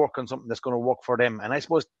now to work on something that's going to work for them. And I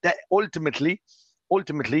suppose that ultimately,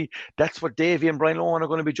 that's what Davy and Brian Lohan are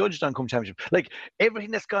going to be judged on come championship. Like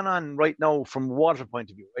everything that's gone on right now from Waterford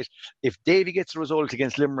point of view, right? If Davy gets the result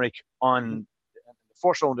against Limerick on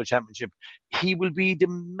first round of the championship, he will be the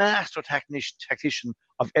master tactician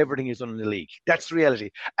of everything he's done in the league. That's the reality.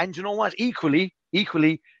 And you know what? Equally,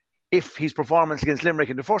 if his performance against Limerick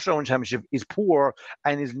in the first round championship is poor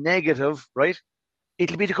and is negative, right,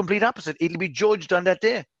 it'll be the complete opposite. It'll be judged on that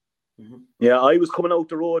day. Mm-hmm. Yeah, I was coming out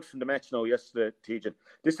the road from the match now yesterday, Tejan.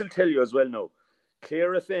 This will tell you as well now.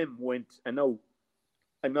 Clare FM went, and now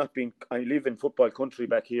I live in football country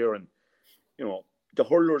back here, and you know, the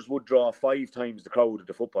hurlers would draw 5 times the crowd of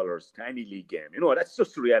the footballers to any league game. You know, that's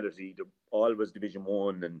just the reality. They're always Division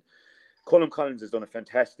 1. And Colm Collins has done a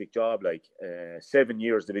fantastic job, 7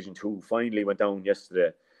 years Division 2, finally went down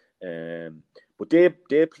yesterday. But they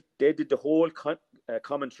did the whole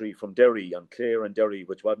commentary from Derry on Clare and Derry,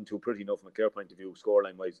 which wasn't too pretty enough from a Clare point of view,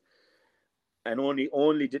 scoreline-wise. And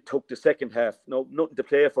only took the second half. No, nothing to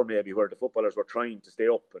play for maybe, where the footballers were trying to stay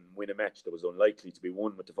up and win a match that was unlikely to be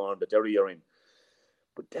won with the form that Derry are in.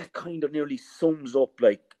 But that kind of nearly sums up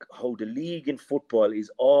how the league in football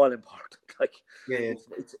is all important.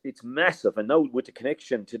 It's massive, and now with the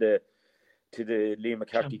connection to the Liam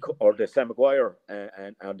McCarthy Cup or the Sam Maguire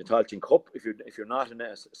and the Tailteann Cup, if you're not in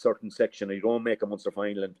a certain section or you don't make a Munster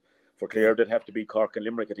final, and for Clare they'd have to be Cork and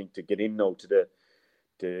Limerick, I think, to get in now to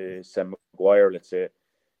the Sam Maguire, let's say.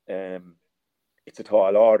 It's a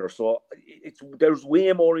tall order, so there's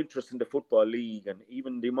way more interest in the football league, and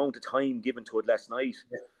even the amount of time given to it last night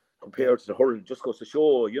compared to the hurling just goes to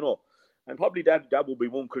show, you know. And probably that would be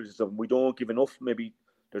one criticism. We don't give enough. Maybe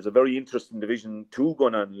there's a very interesting Division 2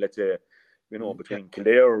 going on, let's say, you know, between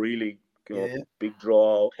Kildare, really, you know, big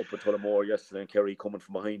draw up at Tullamore yesterday, and Kerry coming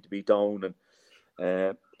from behind to beat down.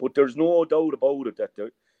 And but there's no doubt about it that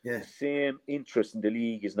the same interest in the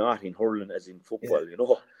league is not in hurling as in football, you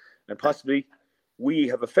know. And possibly we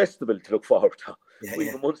have a festival to look forward to. We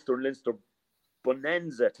have a Munster and Leinster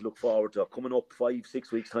bonanza to look forward to coming up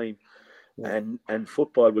 5-6 weeks' time. And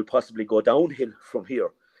football will possibly go downhill from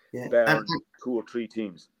here, barring 2 or 3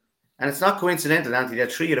 teams. And it's not coincidental, Anthony,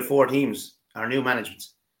 that 3 of the 4 teams are new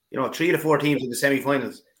managements. You know, 3 of the 4 teams in the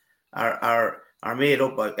semi-finals are made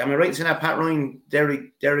up by, I mean, right in saying that, Pat Ryan,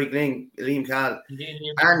 Derry Glynn, Liam Cahill.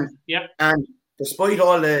 And despite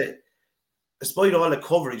all the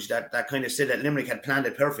coverage that kind of said that Limerick had planned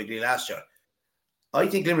it perfectly last year, I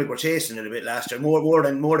think Limerick were chasing it a bit last year, more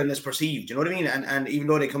than is perceived. You know what I mean? And even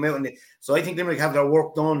though they come out so I think Limerick have their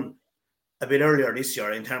work done a bit earlier this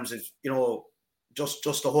year in terms of, you know, just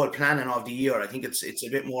the whole planning of the year. I think it's a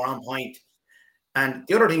bit more on point. And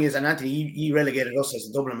the other thing is, and Anthony, he relegated us as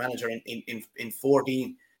a Dublin manager in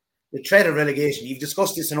 14. The threat of relegation, you've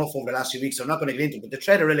discussed this enough over the last few weeks, so I'm not going to get into it, but the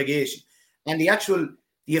threat of relegation and the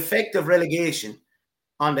effect of relegation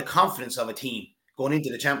on the confidence of a team going into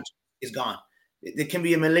the championship is gone. There can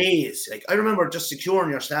be a malaise. Like, I remember just securing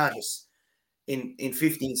your status in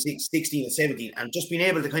 15, 16 and 17 and just being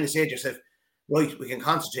able to kind of say to yourself, right, we can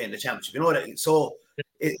concentrate on the championship. You know that. So,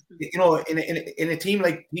 you know, in a team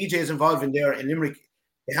like PJ is involved in there in Limerick,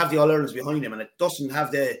 they have the All-Irelands behind them, and it doesn't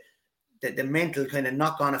have the mental kind of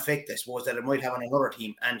knock-on effect, I suppose, that it might have on another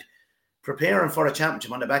team. And preparing for a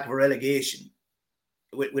championship on the back of a relegation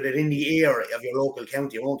with it in the air of your local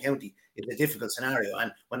county, your own county, it's a difficult scenario.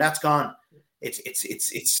 And when that's gone, it's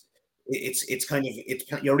kind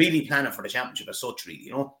of you're really planning for the championship as such, really,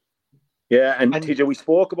 you know. Yeah, and TJ, we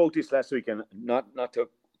spoke about this last week, and not to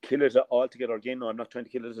kill it altogether again. No, I'm not trying to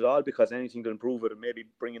kill it at all, because anything to improve it, and maybe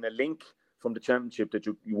bringing a link from the championship that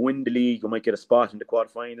you win the league, you might get a spot in the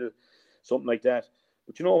quarterfinal, something like that.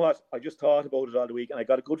 But you know what? I just thought about it all the week, and I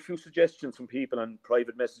got a good few suggestions from people on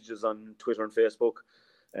private messages on Twitter and Facebook.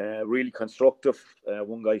 Really constructive.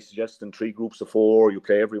 One guy suggesting 3 groups of 4. You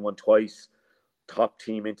play everyone twice. Top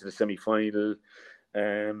team into the semi-final.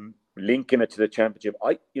 Linking it to the championship.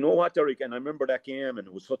 You know what, Derek? And I remember that game, and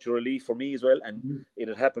it was such a relief for me as well. And it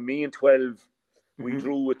had happened to me in 12. We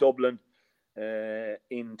drew with Dublin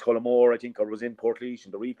in Tullamore, I think, or was in Portlaoise.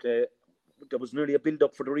 And the replay, there was nearly a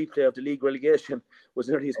build-up for the replay of the league relegation. Was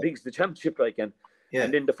nearly as big as the championship, and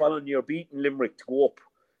then the following year beating Limerick to go up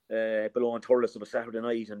below in Thurles on a Saturday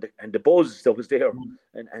night, and the buzz that was there,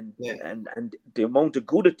 and the amount of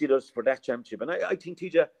good it did us for that championship. And I think,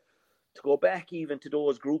 TJ, to go back even to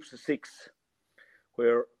those groups of 6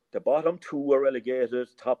 where the bottom 2 were relegated,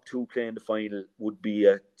 top 2 playing the final, would be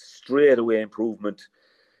a straightaway improvement.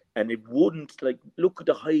 And it wouldn't, look at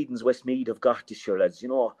the Hydens Westmeath have got this year, lads. You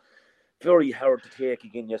know, very hard to take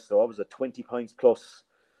again yesterday. I was at 20 points plus.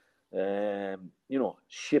 You know,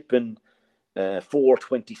 Shipping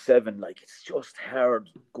 427. It's just hard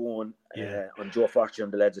going on Joe Fortune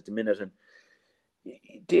and the lads at the minute. And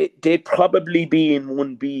they'd probably be in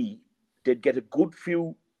 1B. They'd get a good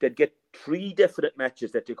few. They'd get 3 definite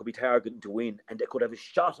matches that they could be targeting to win, and they could have a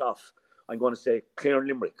shot off, I'm going to say, clearing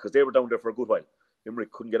Limerick, because they were down there for a good while.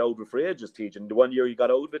 Limerick couldn't get out of it for ages, TJ. And the one year you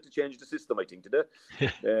got out of it to change the system, I think, today.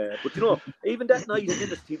 But, you know, even that night in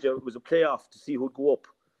Ennis, TJ, it was a playoff to see who'd go up.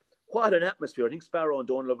 What an atmosphere. I think Sparrow and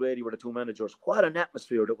Donald O'Grady were the 2 managers. What an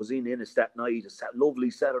atmosphere that was in Ennis that night. A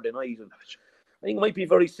lovely Saturday night. And I think it might be a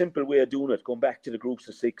very simple way of doing it, going back to the groups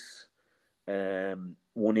of 6.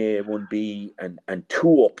 1A, 1B, and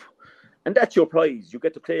 2 up, and that's your prize. You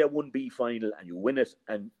get to play a 1B final, and you win it,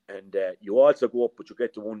 and you also go up, but you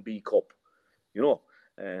get the 1B cup. You know.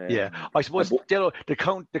 I suppose Dalo,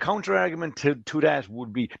 the counter argument to that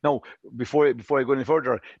would be, now before I go any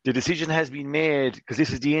further, the decision has been made, because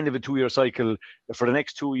this is the end of a 2-year cycle. For the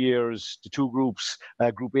next 2 years, the 2 groups,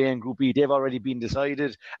 Group A and Group B, they've already been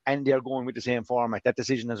decided, and they're going with the same format. That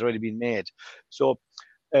decision has already been made. So.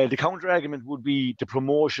 The counter argument would be the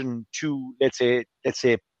promotion to, let's say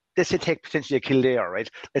take potentially a Kildare, right?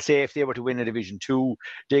 Let's say if they were to win a Division 2,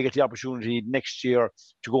 they get the opportunity next year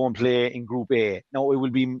to go and play in Group A. Now, it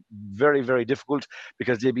will be very, very difficult,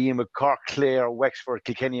 because they'll be in with Cork, Clare, Wexford,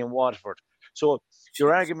 Kilkenny and Waterford. So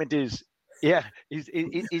your argument is,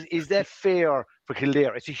 is that fair for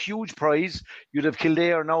Kildare? It's a huge prize. You'd have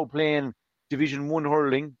Kildare now playing Division 1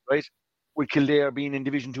 hurling, right? With Kildare being in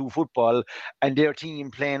Division 2 football, and their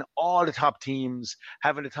team playing all the top teams,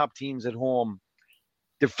 having the top teams at home.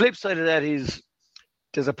 The flip side of that is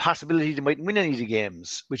there's a possibility they mightn't win any of the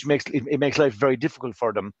games, which makes life very difficult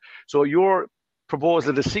for them. So your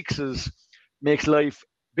proposal of the 6s makes life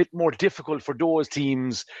a bit more difficult for those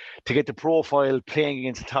teams to get the profile playing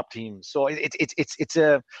against the top teams. So it's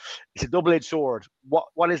a double-edged sword.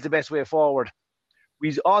 What is the best way forward?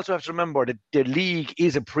 We also have to remember that the league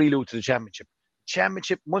is a prelude to the championship.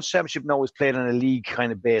 Munster Championship now is played on a league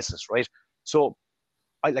kind of basis, right? So,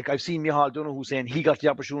 I've seen Micheál Donoghue saying he got the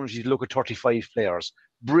opportunity to look at 35 players.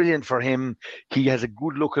 Brilliant for him. He has a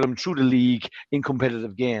good look at them through the league in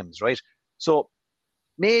competitive games, right? So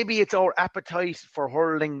maybe it's our appetite for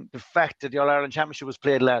hurling, the fact that the All-Ireland Championship was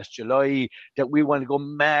played last July, that we want to go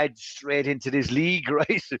mad straight into this league,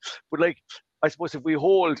 right? But I suppose if we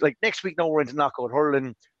hold, next week now we're into knockout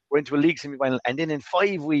hurling, we're into a league semi-final, and then in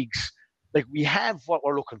 5 weeks, we have what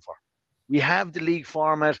we're looking for. We have the league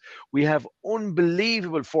format. We have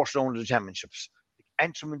unbelievable first round of the championships.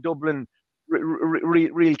 Antrim and Dublin,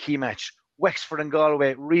 real key match. Wexford and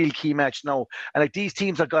Galway, real key match now. And these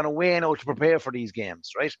teams are gone away now to prepare for these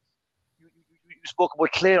games, right? You spoke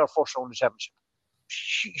about Clare first round of the championship.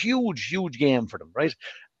 Huge game for them, right?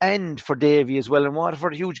 And for Davy as well, and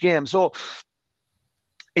Waterford, a huge game. So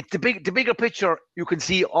it's the bigger picture. You can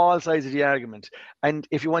see all sides of the argument. And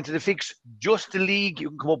if you wanted to fix just the league, you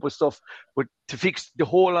can come up with stuff. But to fix the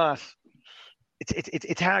whole lot,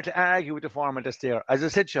 it's hard to argue with the format that's there. As I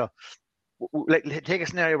said, take a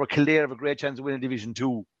scenario where Kildare have a great chance of winning Division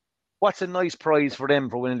 2. What's a nice prize for them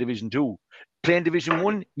for winning Division 2? Playing Division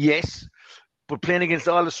 1, yes. But playing against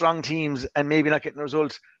all the strong teams and maybe not getting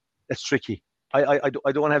results, that's tricky. I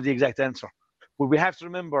don't have the exact answer. But we have to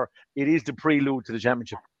remember, it is the prelude to the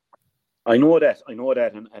championship. I know that,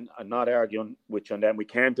 and I'm not arguing with you on that. We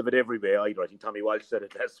can't have it every way either. I think Tommy Walsh said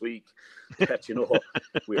it last week that,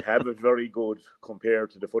 we have it very good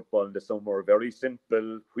compared to the football in the summer. Very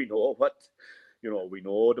simple. We know we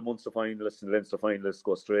know the Munster finalists and Leinster finalists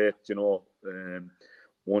go straight,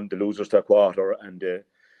 one, the losers to a quarter, and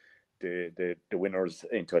the winners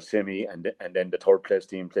into a semi, and then the third place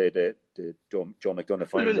team play the Joe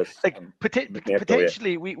McDonough finalists.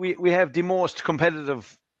 Potentially, we have the most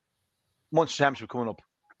competitive Munster Championship coming up,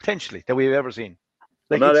 potentially, that we've ever seen.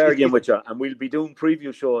 I'm not arguing with you, and we'll be doing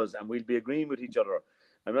preview shows, and we'll be agreeing with each other.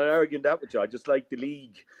 I'm not arguing that with you. I just like the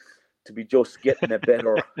league to be just getting a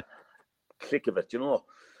better click of it,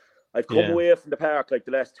 I've come away from the park like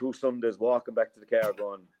the last 2 Sundays, walking back to the car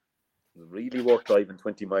going, really worth driving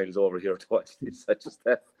 20 miles over here to watch this. I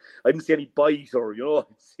didn't see any bite or, I didn't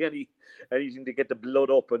see anything to get the blood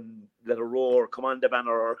up and let it roar, come on the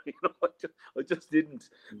banner, or, I just didn't.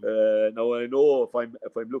 Now I know if I'm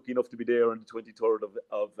lucky enough to be there on the 23rd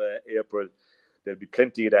of April, there'll be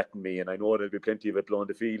plenty of that in me, and I know there'll be plenty of it blowing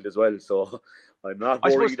the field as well, so I'm not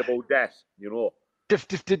worried about that,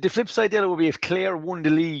 The flip side there would be if Clare won the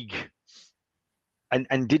league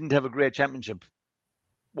and didn't have a great championship,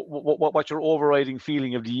 what's your overriding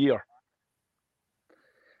feeling of the year?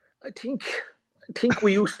 I think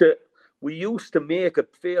we used to make a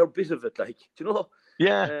fair bit of it, like,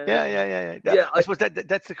 Yeah. I suppose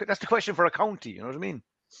that's the question for a county. You know what I mean?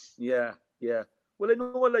 Yeah. Well, I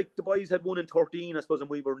know, like, the boys had 1 in 13, I suppose, and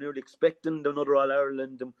we were nearly expecting another All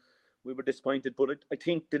Ireland, and we were disappointed. But I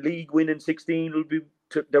think the league win in 16 will be.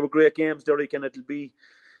 There were great games, Derek, and it'll be.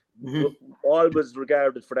 Always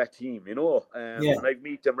regarded for that team, And I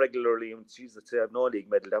meet them regularly, and Jesus, they have no league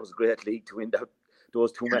medal. That was a great league to win.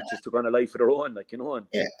 Those 2 matches took on a life of their own, And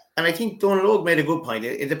and I think Donald Logue made a good point.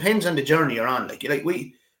 It depends on the journey you're on. Like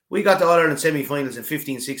we got the All Ireland semi-finals in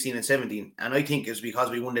 15, 16, and 17, and I think it's because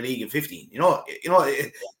we won the league in 15.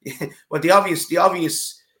 But the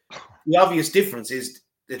obvious difference is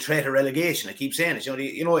the threat of relegation. I keep saying it.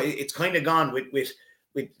 It's kind of gone with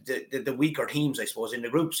the weaker teams, I suppose, in the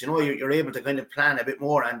groups. You're able to kind of plan a bit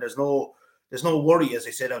more, and there's no worry, as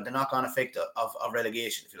I said, of the knock-on effect of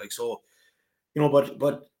relegation, if you like. So, but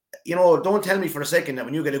don't tell me for a second that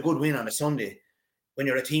when you get a good win on a Sunday, when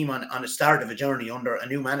you're a team on the start of a journey under a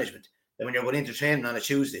new management, that when you're going into training on a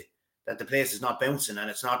Tuesday, that the place is not bouncing and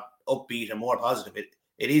it's not upbeat and more positive.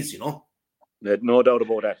 It is, No doubt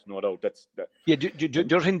about that. No doubt. That's that. Yeah,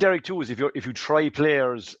 the other thing, Derek, too, is if you try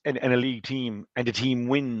players in a league team and the team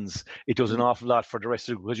wins, it does an awful lot for the rest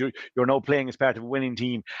of the group, because you're now playing as part of a winning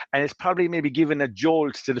team, and it's probably maybe giving a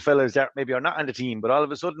jolt to the fellas that maybe are not on the team, but all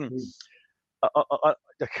of a sudden,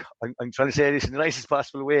 I'm trying to say this in the nicest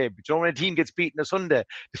possible way, but when a team gets beaten on Sunday,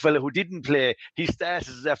 the fella who didn't play, his status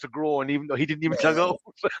is after growing, even though he didn't even tug out.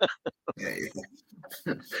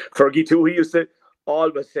 Fergie too, he used to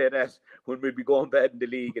always say that when we'd be going bad in the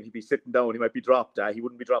league and he'd be sitting down, he might be dropped. He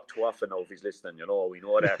wouldn't be dropped too often now if he's listening, we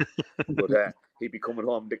know that. But he'd be coming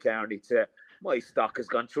home in the car and he'd say, my stock has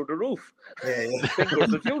gone through the roof.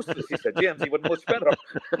 Fingers are useless. He said, James, he went much better.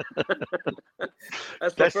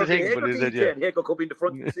 That's the thing, but is it, yeah. Hager could be in the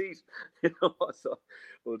front of the seat. So,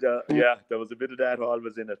 but, there was a bit of that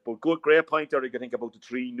always in it. But great point, Eric, I think, about the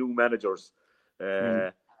 3 new managers.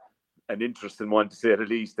 An interesting one, to say the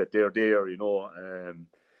least, that they're there,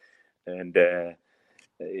 and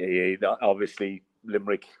obviously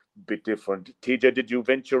Limerick, a bit different. TJ, did you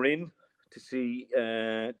venture in to see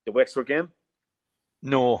the Wexford game?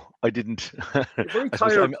 No, I didn't. You're very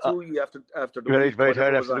tired after the week. Very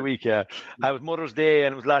tired after the week, yeah. I was Mother's Day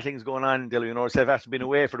and there was a lot of things going on, Dalo, so I've after been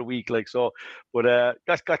away for the week, like so. But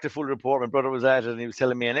got the full report. My brother was at it and he was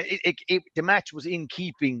telling me, and the match was in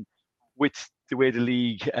keeping with the way the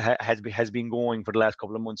league has been going for the last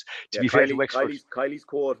couple of months. To be fair to Wexford, Kylie's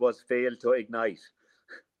quote was "fail to ignite."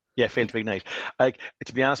 Yeah, failed to ignite. Like,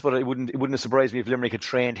 to be honest, but it wouldn't have surprised me if Limerick had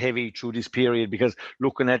trained heavy through this period, because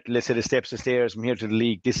looking at, let's say, the steps of stairs from here to the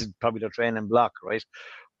league, this is probably their training block, right?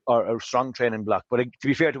 Or a strong training block. But to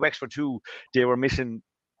be fair to Wexford too, they were missing,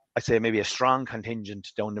 I'd say, maybe a strong contingent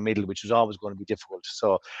down the middle, which was always going to be difficult.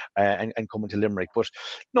 So, and coming to Limerick. But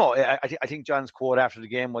no, I think John's quote after the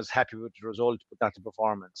game was happy with the result, but not the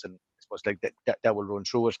performance. And I suppose like that will run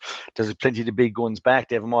through it. There's plenty of the big guns back.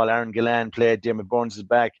 They have them all. Aaron Gillan played. Dermot Burns is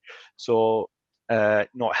back. So,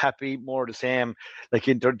 not happy, more the same. Like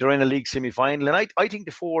they're in a league semi-final, and I think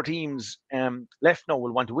the 4 teams left now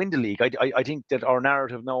will want to win the league. I think that our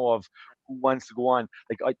narrative now of who wants to go on,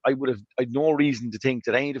 like I'd no reason to think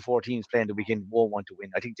that any of the 4 teams playing the weekend won't want to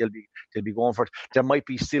win. I think they'll be going for it. There might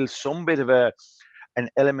be still some bit of a an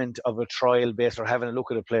element of a trial base or having a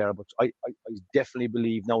look at a player. But I definitely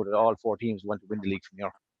believe now that all 4 teams want to win the league from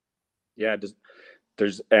here. Yeah,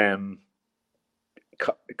 there's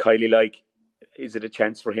Kylie, like, is it a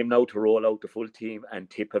chance for him now to roll out the full team? And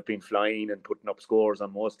Tip have been flying and putting up scores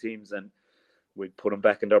on most teams, and we put them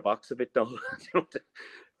back in their box a bit now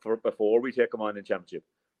for before we take them on in championship.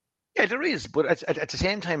 Yeah, there is, but at the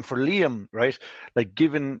same time for Liam, right? Like,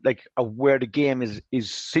 given like where the game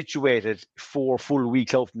is situated 4 full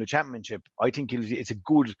weeks out from the championship, I think it's a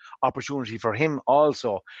good opportunity for him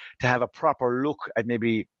also to have a proper look at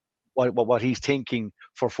maybe what he's thinking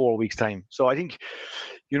for 4 weeks' time. So I think,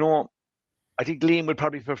 I think Liam would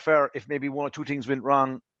probably prefer if maybe 1 or 2 things went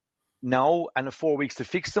wrong now and the 4 weeks to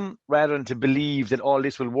fix them, rather than to believe that all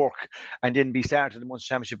this will work and then be started the Munster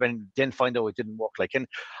Championship and then find out it didn't work. And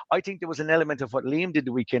I think there was an element of what Liam did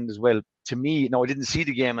the weekend as well. To me, now I didn't see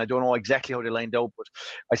the game, I don't know exactly how they lined out, but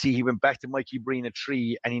I see he went back to Mikey Breen at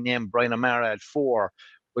 3 and he named Brian O'Mara at 4.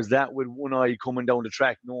 Was that with one eye coming down the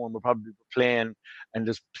track, knowing we're probably playing, and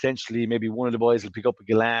there's potentially maybe one of the boys will pick up a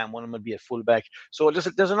Galan, one of them will be a fullback. So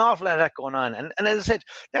there's an awful lot of that going on. And as I said,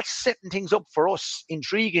 that's setting things up for us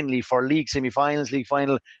intriguingly for league semi-finals, league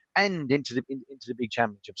final, and into the big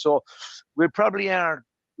championship. So we probably are,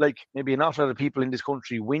 like, maybe an awful lot of people in this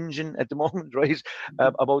country whinging at the moment, right,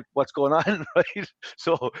 about what's going on, right?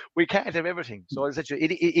 So we can't have everything. So as I said,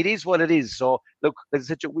 it is what it is. So look, as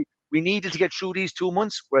I said, we needed to get through these 2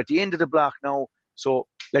 months. We're at the end of the block now, so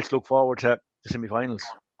let's look forward to the semi-finals.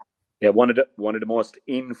 Yeah, one of the most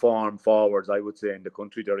informed forwards, I would say, in the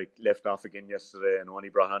country. Derek left off again yesterday and only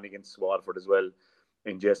brought on against Waterford as well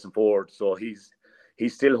in Jason Ford. So he's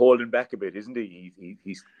still holding back a bit, isn't he?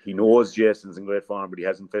 He knows Jason's in great form, but he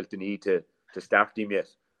hasn't felt the need to start him yet.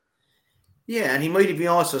 Yeah, and he might have been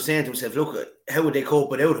also saying to himself, look, how would they cope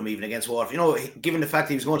without him even against Waterford? Given the fact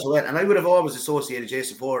that he was going so well. And I would have always associated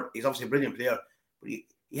Jason Ford, he's obviously a brilliant player, but he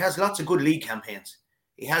has lots of good league campaigns.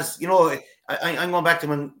 He has, I'm going back to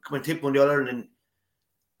when Tip won the All-Ireland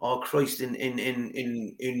in,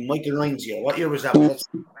 in Michael Ryan's year. What year was that?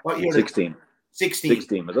 What year? 16.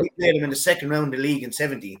 16. Was it? We played him in the second round of the league in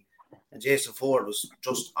 17. And Jason Ford was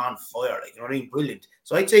just on fire, brilliant.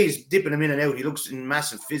 So I'd say he's dipping him in and out. He looks in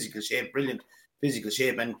massive physical shape, brilliant physical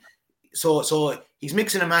shape. And so he's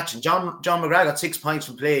mixing and matching. John McGrath got 6 points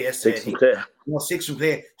from play yesterday. 6 from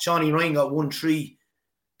play. Shawnee Ryan got 1-3.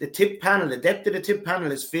 The tip panel, the depth of the tip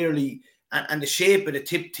panel is fairly, and the shape of the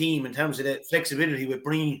tip team in terms of the flexibility with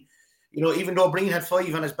Breen. Even though Breen had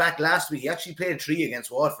 5 on his back last week, he actually played 3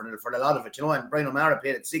 against Waterford for a lot of it, and Brian O'Mara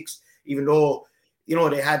played at 6, even though,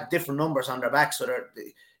 they had different numbers on their back. So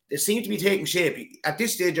they seem to be taking shape. At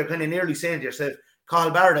this stage, you're kind of nearly saying to yourself,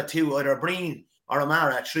 Carl Barrett at 2, either Breen or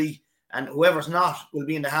O'Mara at 3, and whoever's not will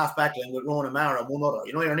be in the half back line with Ronan O'Mara and one other.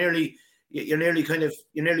 You're nearly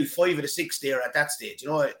 5 of the 6 there at that stage,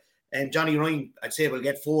 and Johnny Ryan, I'd say, will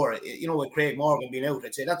get 4, with Craig Morgan being out.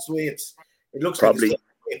 I'd say that's the way it looks probably. Like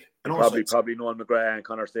it's Probably Noel McGrath and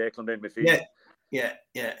Conor Stakeland in midfield. Yeah.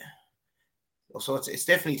 So it's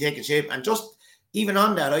definitely taking shape. And just even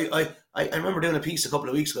on that, I remember doing a piece a couple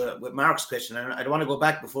of weeks ago with Mark's question, and I don't want to go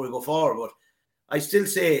back before we go forward, but I still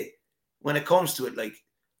say, when it comes to it, like,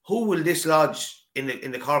 who will dislodge in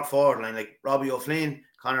the Cork forward line? Like Robbie O'Flynn,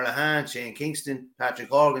 Conor Lahan, Shane Kingston, Patrick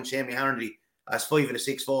Horgan, Shamie Harnley as 5 of the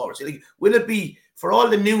 6 forwards. Like, will it be, for all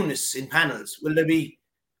the newness in panels, will there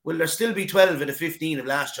still be 12 of the 15 of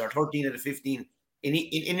last year, 13 of the 15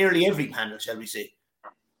 in nearly every panel, shall we say?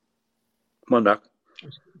 Come on, Doc.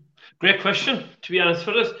 Great question, to be honest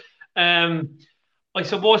with us. I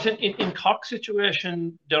suppose in Cork's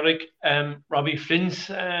situation, Derek, Robbie Flynn's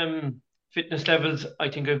fitness levels, I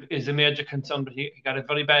think, is a major concern, but he got a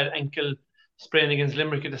very bad ankle sprain against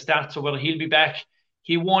Limerick at the start, so whether he'll be back,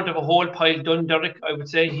 he won't have a whole pile done, Derek. I would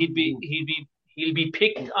say he'll be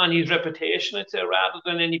picked on his reputation, I'd say, rather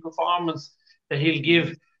than any performance that he'll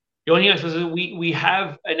give. The only thing I suppose is we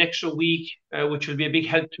have an extra week, which will be a big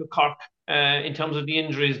help to Cork in terms of the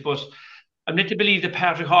injuries, but I'm led to believe that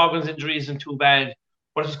Patrick Horgan's injury isn't too bad.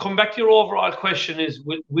 But to come back to your overall question is,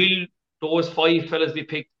 will those 5 fellas be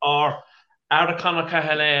picked, or are the Conor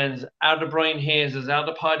Cahillans, are the Brian Hayeses, are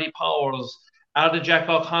the Paddy Powers, are the Jack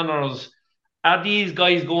O'Connors, are these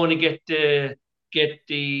guys going to get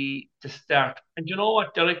the start? And you know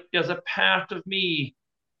what, Derek? There's a part of me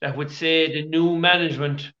that would say the new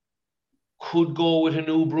management could go with a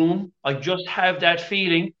new broom. I just have that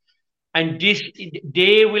feeling. And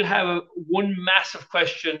they will have one massive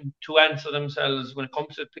question to answer themselves when it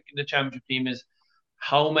comes to picking the championship team is,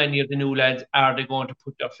 how many of the new lads are they going to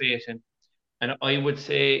put their faith in? And I would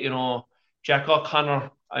say, Jack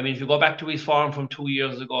O'Connor, I mean, if you go back to his form from 2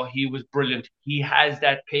 years ago, he was brilliant. He has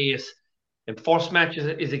that pace. The first match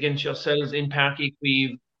is against yourselves in Páirc Uí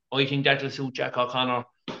Chaoimh. I think that'll suit Jack O'Connor.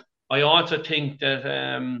 I also think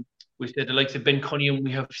that we said the likes of Ben Cunningham,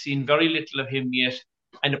 we have seen very little of him yet.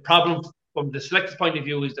 And the problem from the selector's point of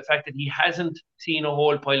view is the fact that he hasn't seen a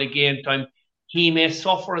whole pile of game time. He may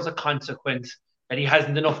suffer as a consequence that he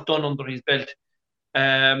hasn't enough done under his belt.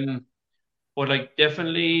 But like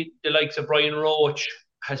definitely the likes of Brian Roach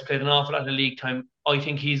has played an awful lot of league time. I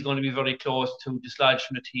think he's going to be very close to dislodged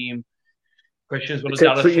from the team. Questions whether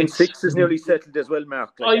Dalo 3 and 6 is nearly settled as well,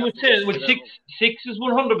 Mark. Like I would say with six is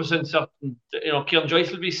 100% certain. You know, Kieran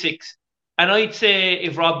Joyce will be 6. And I'd say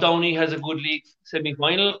if Rob Downey has a good league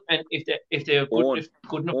semi-final, and if they're good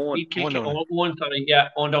enough to beat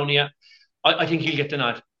Owen Downey, I think he'll get the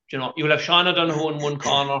nod. You know, you'll have Sean O'Donoghue in one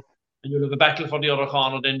corner, and you'll have a battle for the other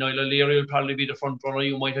corner. Then Niall O'Leary will probably be the front runner.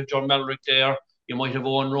 You might have John Melrick there. You might have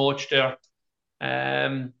Owen Roach there.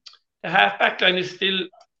 The half-back line is still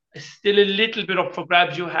a little bit up for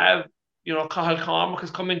grabs. You have, you know, Cathal Cormac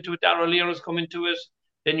has come into it. Darragh Lear has come into it.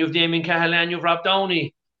 Then you have Damien Cahalan, you have Rob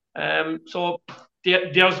Downey. So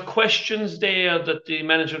there's questions there that the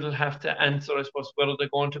manager will have to answer, I suppose, whether they're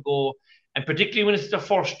going to go, and particularly when it's the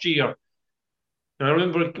first year. And I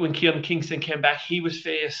remember when Kieran Kingston came back, he was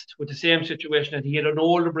faced with the same situation, that he had an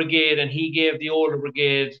older brigade, and he gave the older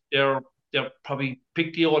brigade their probably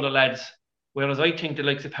pick the older lads. Whereas I think the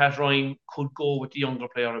likes of Pat Ryan could go with the younger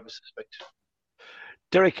player, I would suspect.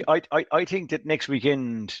 Derek, I think that next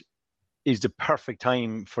weekend is the perfect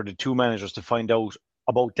time for the two managers to find out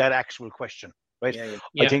about that actual question, right? Yeah.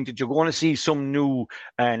 I think that you're going to see some new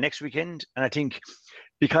next weekend, and I think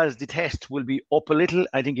because the test will be up a little,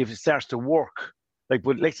 I think if it starts to work, like,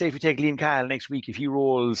 but let's say if you take Liam Cahill next week, if he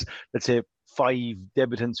rolls, let's say 5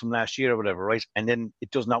 debutants from last year or whatever, right, and then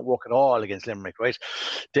it does not work at all against Limerick, right,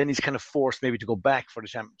 then he's kind of forced maybe to go back for the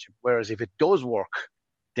championship. Whereas if it does work,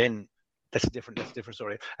 then that's a different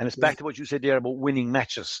story. And it's back to what you said there about winning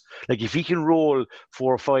matches. Like if he can roll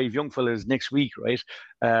 4 or 5 young fellas next week,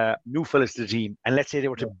 right, new fellas to the team, and let's say they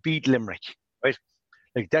were to beat Limerick, right,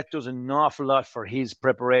 like that does an awful lot for his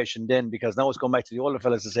preparation then, because now it's going back to the older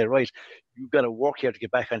fellas to say, right, you've got to work here to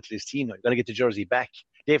get back onto this team now. You've got to get the jersey back.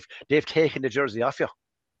 They've taken the jersey off you.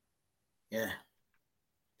 Yeah.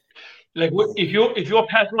 Like if you're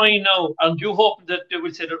Pat Ryan now, and you hope that they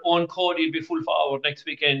will say that Owen Cody will be full forward next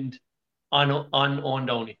weekend on Owen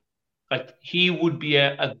Downey, like he would be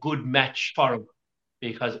a good match for him,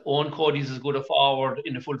 because Owen Cody's as good a forward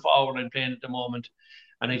in the full forward line playing at the moment.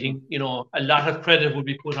 And I think, you know, a lot of credit would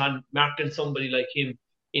be put on marking somebody like him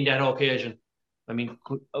in that occasion. I mean,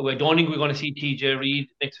 I don't think we're going to see TJ Reid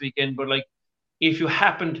next weekend, but like if you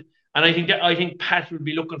happened, and I think Pat will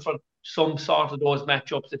be looking for some sort of those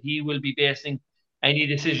matchups that he will be basing any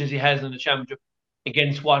decisions he has in the championship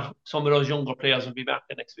against what some of those younger players will be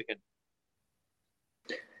marking next weekend.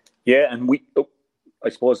 Yeah, and I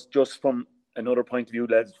suppose just from another point of view,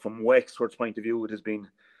 lads, from Wexford's point of view, it has been,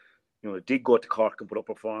 you know, it did go to Cork and put up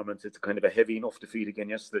a performance. It's kind of a heavy enough defeat again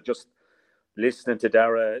yesterday. Just listening to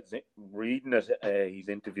Dara, reading his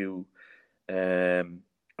interview, and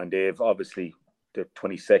they've obviously the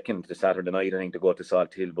 22nd, the Saturday night, I think, to go to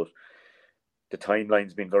Salt Hill, but the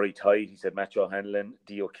timeline's been very tight. He said Matthew O'Hanlon,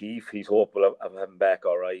 Dee O'Keefe, he's hopeful of having back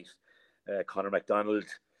all right. Conor MacDonald,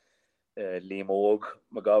 Liam Ogue,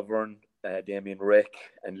 McGovern, Damien Reck,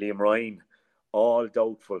 and Liam Ryan, all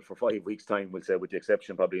doubtful for 5 weeks' time, we'll say, with the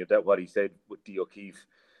exception probably of that what he said with Dee O'Keefe.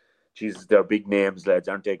 Jesus, they're big names, lads,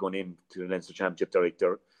 aren't they, going into the Leinster Championship?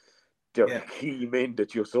 They're key men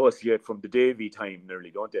that you associate from the Davy time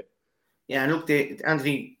nearly, don't they? Yeah, and look,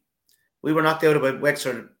 Anthony, we were knocked out by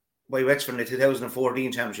Wexford in the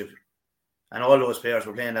 2014 Championship, and all those players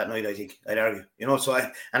were playing that night, I think, I'd argue. You know, so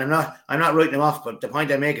I'm not writing them off, but the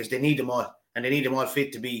point I make is they need them all, and they need them all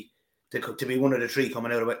fit to be one of the 3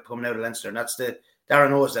 coming out of Leinster, and that's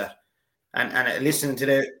Darren knows that. And listening to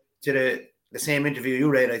the same interview you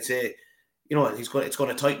read, I'd say, you know, it's going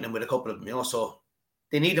to tighten them with a couple of them, you know, so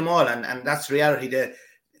they need them all, and that's the reality.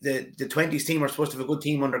 The 20s team are supposed to have a good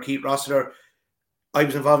team under Keith Rossiter. I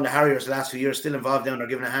was involved in the Harriers the last few years, still involved down there,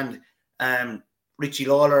 giving a hand. Richie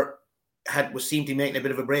Lawler seemed to be making a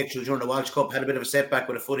bit of a breakthrough during the Walsh Cup, had a bit of a setback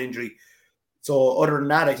with a foot injury. So other than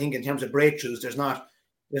that, I think in terms of breakthroughs, there's not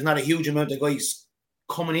a huge amount of guys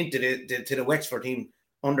coming into the Wexford team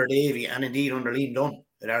under Davy, and indeed under Liam Dunn,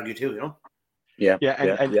 I'd argue too, you know.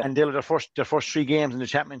 And they'll their first 3 games in the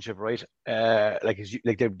championship, right?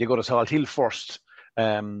 They go to Salt Hill first,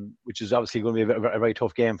 which is obviously going to be a very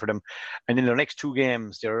tough game for them. And in their next 2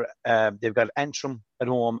 games, they've got Antrim at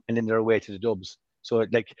home, and then they're away to the Dubs. So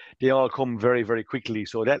like they all come very, very quickly.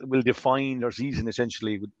 So that will define their season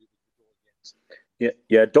essentially.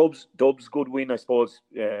 Yeah. Dubs good win, I suppose.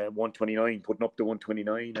 129, putting up to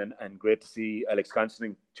 129, and great to see Alex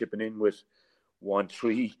Considine chipping in with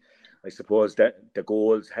 1-3. I suppose that the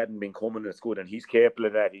goals hadn't been coming as good, and he's capable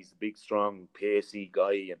of that. He's a big, strong, pacey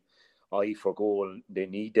guy, and eye for goal. They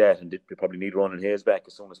need that, and they probably need Ronan Hayes back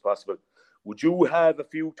as soon as possible. Would you have a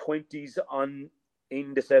few 20s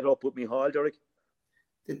in the setup with Michal, Derek?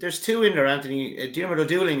 There's two in there, Anthony. Diarmuid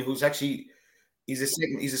O'Dooling, who's actually he's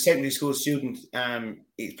a secondary school student.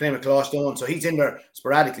 He's playing with Clostone, so he's in there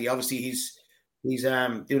sporadically. Obviously, he's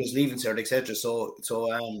doing his leaving cert, etc. So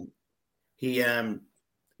he's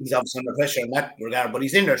obviously under pressure in that regard, but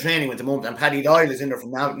he's in there training at the moment. And Paddy Doyle is in there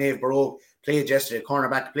from now. Nave Barrow played yesterday,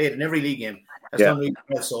 cornerback, played in every league game. That's done really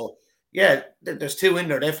well. So yeah, there's two in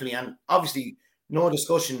there definitely, and obviously no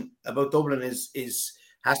discussion about Dublin has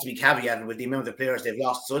to be caveated with the amount of players they've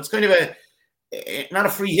lost. So it's kind of not a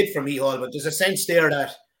free hit for Michal, but there's a sense there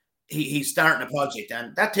that he's starting a project,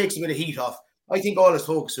 and that takes a bit of heat off. I think all his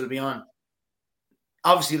focus will be on.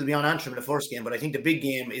 Obviously, it'll be on Antrim in the first game, but I think the big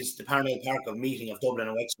game is the Parnell Park of meeting of Dublin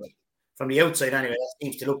and Wexford. From the outside, anyway, that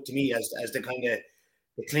seems to look to me as the kind of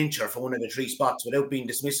the clincher for one of the three spots, without being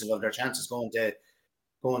dismissive of their chances going to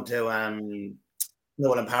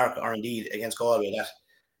Nolan Park or indeed against Galway. That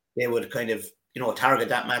they would kind of target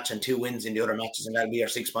that match and 2 wins in the other matches, and that'll be our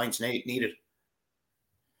 6 points needed.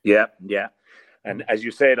 Yeah. And as you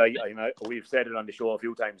said, we've said it on the show a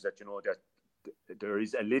few times that that there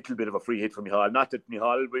is a little bit of a free hit from Michal. Not that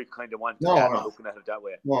Michal will kind of want to looking at it that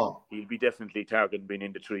way. No. He'll be definitely targeting being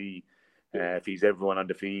in the 3. If he's everyone on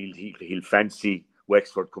the field, he'll fancy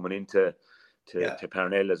Wexford coming into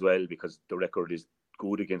Parnell as well, because the record is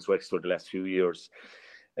good against Wexford the last few years.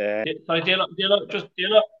 Sorry,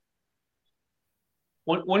 Dalo.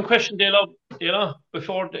 One question, Dalo,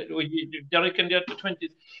 before Derek and the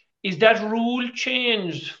 20s. Is that rule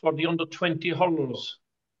changed for the under-20 hurlers?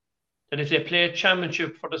 That if they play a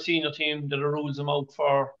championship for the senior team, that it rules them out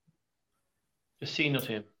for the senior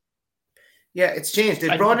team? Yeah, it's changed.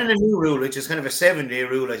 They brought in a new rule, which is kind of a 7-day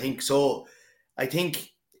rule, I think. So I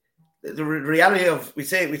think the reality of we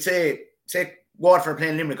say Waterford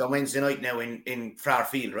playing Limerick on Wednesday night now in Farr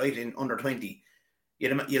Field, right, in under-20.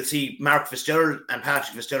 You'll see Mark Fitzgerald and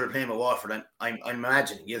Patrick Fitzgerald playing with Waterford, and I'm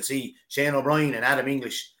imagining you'll see Shane O'Brien and Adam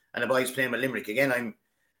English and the boys playing with Limerick. Again,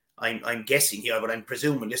 I'm guessing here, but I'm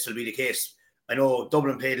presuming this will be the case. I know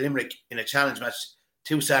Dublin played Limerick in a challenge match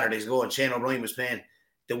 2 Saturdays ago, and Shane O'Brien was playing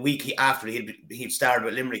the week after he'd started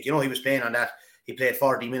with Limerick. He was playing on that. He played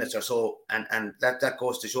 40 minutes or so, and that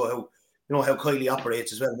goes to show how Kiley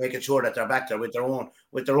operates as well, making sure that they're back there with their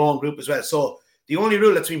own group as well. So the only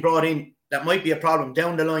rule that's been brought in that might be a problem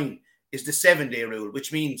down the line is the 7-day rule,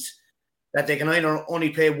 which means that they can either only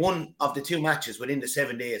play one of the 2 matches within the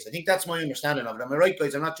 7 days. I think that's my understanding of it. Am I right,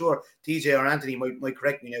 guys? I'm not sure. TJ or Anthony might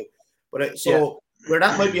correct me now. But where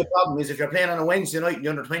that might be a problem is if you're playing on a Wednesday night in the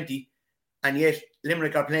under-20, and yet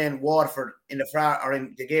Limerick are playing Waterford in the Fra or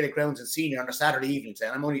in the Gaelic grounds in senior on a Saturday evening.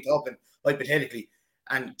 And I'm only talking hypothetically.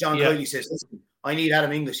 And John Kiley says, "Listen, I need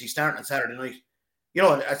Adam English. He's starting on Saturday night."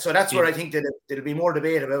 So that's where I think that there'll be more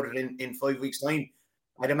debate about it in 5 weeks' time.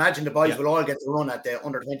 I'd imagine the boys will all get to run at the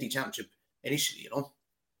under-20 championship initially,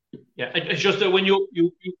 Yeah, it's just that when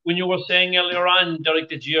you were saying earlier on, Derek,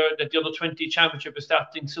 that the under-20 championship is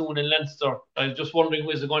starting soon in Leinster, I was just wondering,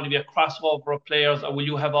 is there going to be a crossover of players, or will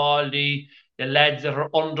you have all the lads that are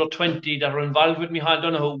under 20 that are involved with Michal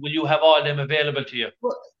Donoghue? Will you have all them available to you?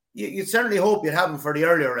 Well, you'd certainly hope you'd have them for the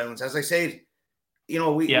earlier rounds. As I said, we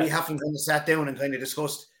haven't kind of sat down and kind of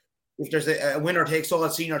discussed if there's a winner takes all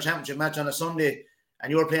senior championship match on a Sunday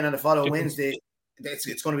and you're playing on the following Wednesday,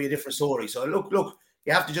 it's going to be a different story. So look,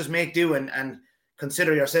 you have to just make do and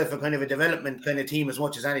consider yourself a kind of a development kind of team as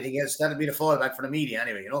much as anything else. That'll be the fallback for the media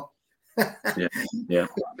anyway, Yeah.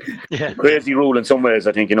 Crazy rule in some ways.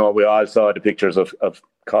 I think, we all saw the pictures of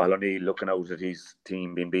Cathal O'Neill looking out at his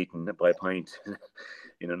team being beaten by a point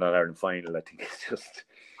in an All-Ireland final. I think it's just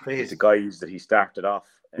crazy. The guys that he started off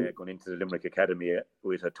going into the Limerick Academy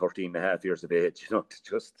with 13 and a half years of age, it's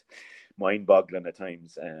just mind-boggling at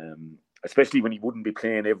times. Especially when he wouldn't be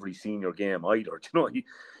playing every senior game either, he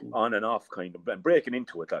on and off kind of, and breaking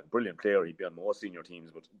into it, like brilliant player. He'd be on most senior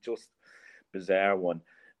teams, but just bizarre one.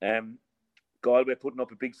 Galway putting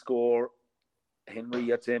up a big score.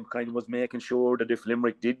 Henry, I'd say, kind of was making sure that if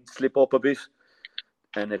Limerick did slip up a bit,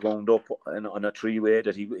 and it wound up on a 3-way,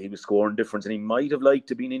 that he was scoring difference, and he might have liked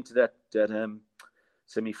to been into that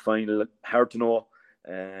semi-final. Hard to know.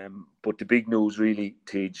 But the big news really,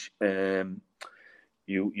 Tej,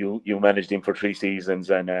 you managed him for 3 seasons,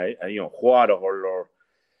 and what a hurler!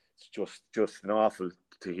 It's just an awful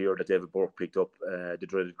to hear that David Burke picked up the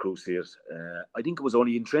dreaded Crusaders. I think it was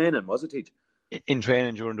only in training, was it, Tej? In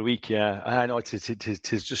training during the week, yeah. I know it's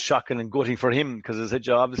just shocking and gutting for him, because as I said,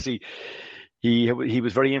 obviously he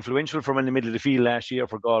was very influential from in the middle of the field last year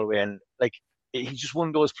for Galway, and like, he's just one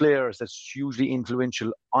of those players that's hugely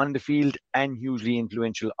influential on the field and hugely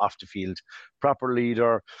influential off the field. Proper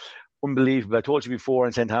leader, unbelievable. I told you before,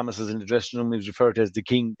 in St. Thomas's in the dressing room, he was referred to as the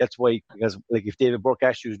king. That's why, because like, if David Burke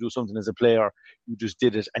asked you to do something as a player, you just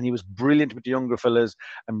did it. And he was brilliant with the younger fellas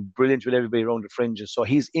and brilliant with everybody around the fringes. So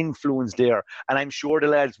his influence there, and I'm sure the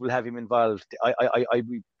lads will have him involved. I would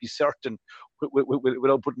be certain,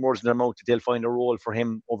 without putting words in their mouth, that they'll find a role for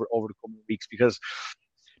him over the coming weeks, because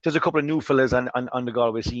there's a couple of new fellas on the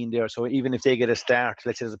Galway scene there. So even if they get a start,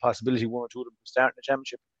 let's say there's a possibility one or two of them start in the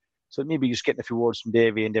championship. So maybe just getting a few words from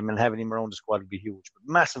Davy and them and having him around the squad would be huge.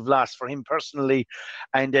 But massive loss for him personally,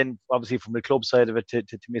 and then obviously from the club side of it to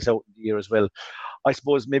miss out the year as well. I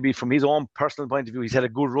suppose maybe from his own personal point of view, he's had a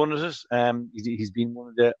good run at it. He's been one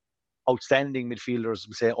of the outstanding midfielders,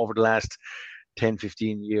 we say, over the last 10,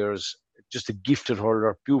 15 years. Just a gifted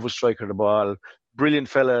hurler, beautiful striker of the ball, brilliant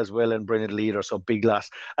fella as well, and brilliant leader. So big loss.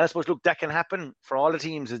 And I suppose, look, that can happen for all the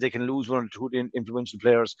teams, as they can lose one or two influential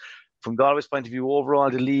players. From Galway's point of view, overall,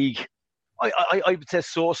 the league, I would say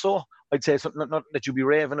so. I'd say something not that you'd be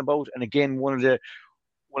raving about. And again, one of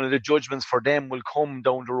the judgments for them will come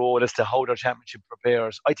down the road as to how their championship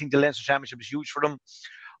prepares. I think the Leinster Championship is huge for them.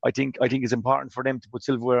 I think it's important for them to put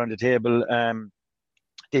silverware on the table.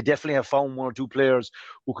 They definitely have found one or two players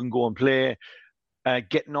who can go and play.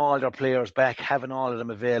 Getting all their players back, having all of them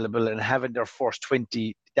available, and having their first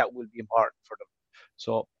 20, that will be important for them.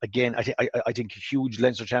 So again, I think a huge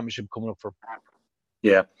Leinster Championship coming up for.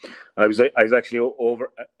 Yeah, I was actually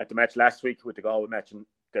over at the match last week with the Galway match, and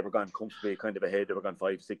they were gone comfortably kind of ahead. They were gone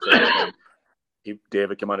 5-6.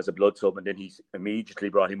 David came on as a blood sub, and then he immediately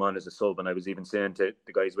brought him on as a sub. And I was even saying to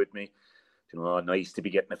the guys with me, nice to be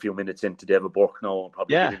getting a few minutes into David Burke now, and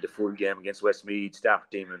probably getting the full game against Westmeath,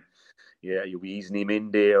 start him, and you'll be easing him in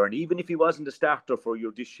there. And even if he wasn't a starter for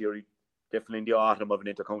you this year, he definitely in the autumn of an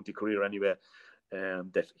inter-county career anyway.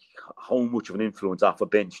 That how much of an influence off a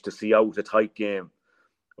bench to see out a tight game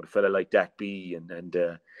with a fella like that be, and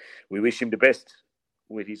we wish him the best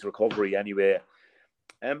with his recovery anyway.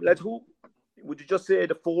 Lads, who would you just say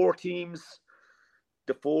the four teams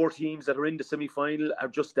that are in the semi-final are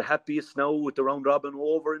just the happiest now with the round robin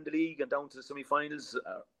over in the league and down to the semi-finals?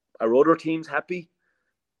 Are other teams happy?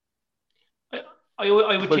 I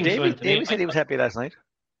would think so. Davy said he was happy last night.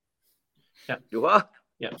 Yeah. You are?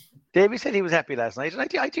 Yeah. Davy said he was happy last night, and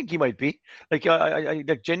I think he might be. Like, I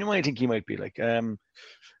genuinely think he might be. Like,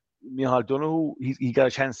 Micheál Donoghue, he got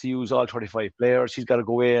a chance to use all 35 players. He's got to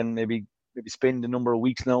go away and maybe spend a number of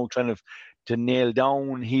weeks now trying to nail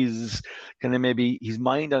down his kind of maybe his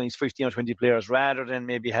mind on his 15 or 20 players, rather than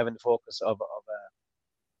maybe having the focus of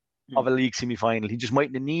a league semi-final. He just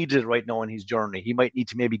mightn't need it right now in his journey. He might need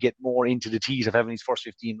to maybe get more into the teeth of having his first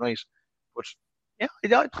 15 right. But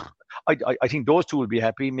yeah, I think those two will be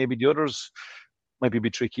happy. Maybe the others might be a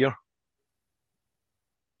bit trickier.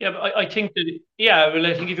 Yeah, but I think that,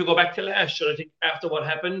 I think if you go back to last year, I think after what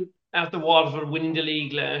happened, after Waterford winning the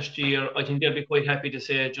league last year, I think they'll be quite happy to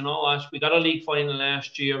say, do you know what, we got a league final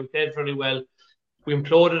last year, we played very well. We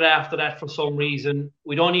imploded after that for some reason.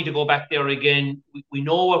 We don't need to go back there again. We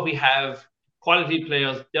know what we have, quality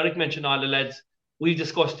players. Derek mentioned all the lads. We've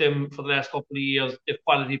discussed them for the last couple of years. They're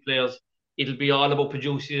quality players. It'll be all about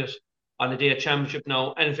producing it on the day of championship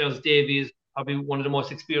now. NFL's Davy is probably one of the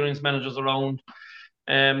most experienced managers around.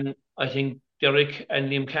 I think Derek and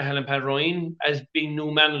Liam Cahill and Pat Ryan, as being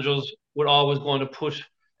new managers, we're always going to put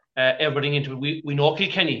everything into it. We know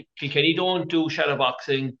Kilkenny. Kilkenny don't do shadow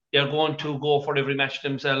boxing. They're going to go for every match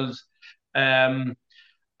themselves. I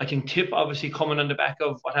think Tip obviously coming on the back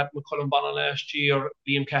of what happened with Cullen last year.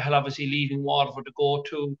 Liam Cahill obviously leaving Waterford to go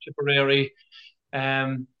to Tipperary.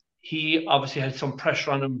 He obviously had some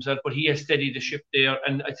pressure on himself, but he has steadied the ship there,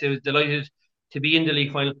 and I'd say I was delighted to be in the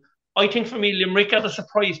league final. I think for me, Limerick had a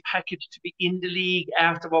surprise package to be in the league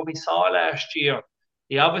after what we saw last year.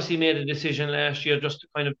 They obviously made a decision last year just to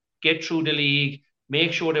kind of get through the league,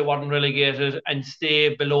 make sure they weren't relegated, and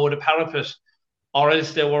stay below the parapet, or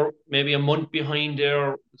else they were maybe a month behind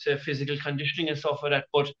their, say, physical conditioning and stuff like that.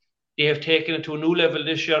 But they have taken it to a new level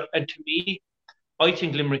this year, and to me, I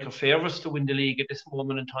think Limerick are favourites to win the league at this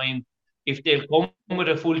moment in time. If they'll come with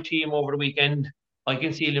a full team over the weekend, I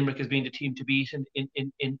can see Limerick as being the team to beat in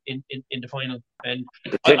the final. And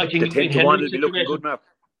I think the 10-1 will be looking good, Mark.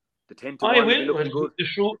 The 10 to I 1 will be will. looking good.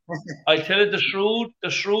 I tell you, the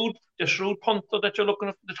shrewd punter that you're looking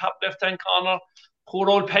at the top left-hand corner. Poor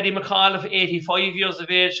old Paddy McCall of 85 years of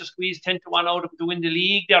age to squeeze 10 to 1 out of to win the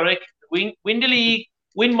league, Derek. Win the league,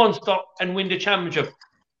 win Munster, and win the championship.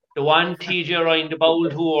 The one TJ Ryan, the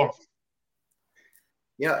bold whore.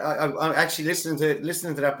 Yeah, I'm actually listening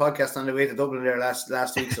to that podcast on the way to Dublin there last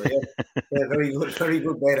week. So yeah, very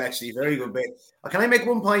good bet actually, very good bet. Can I make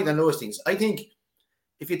one point on those things? I think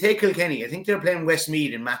if you take Kilkenny, I think they're playing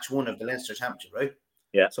Westmeath in match 1 of the Leinster Championship, right?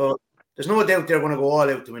 Yeah. So there's no doubt they're going to go all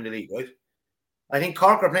out to win the league, right? I think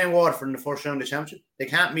Cork are playing Waterford in the first round of the Championship. They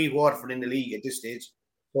can't meet Waterford in the league at this stage,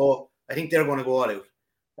 so I think they're going to go all out.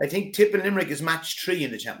 I think Tip and Limerick is match 3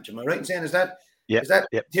 in the Championship. Am I right in saying is that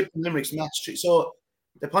Tip and Limerick's match 3? So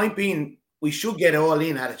the point being, we should get an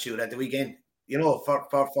all-in attitude at the weekend,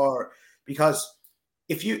 for because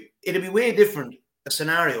it'd be way different a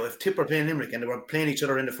scenario if Tip are playing Limerick and they were playing each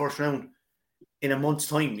other in the first round in a month's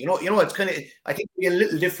time. It's kind of, I think it'd be a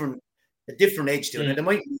little different, a different edge to it. And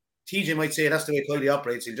TJ might say that's the way Kiley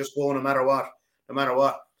operates. He'll just go no matter what.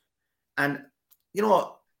 And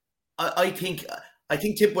I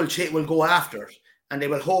think Tip will go after it, and they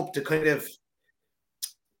will hope to kind of,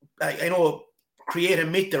 create a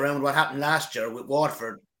myth around what happened last year with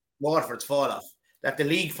Waterford's fall off, that the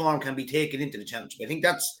league form can be taken into the Championship. I think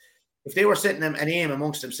that's, if they were setting them an aim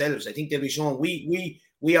amongst themselves, I think they'll be showing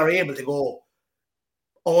we are able to go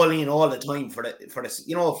all in all the time for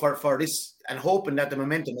this, and hoping that the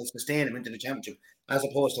momentum will sustain them into the Championship, as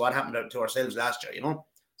opposed to what happened to ourselves last year.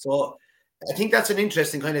 So I think that's an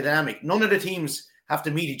interesting kind of dynamic. None of the teams have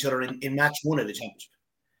to meet each other in match 1 of the Championship.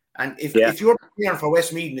 And if you're preparing for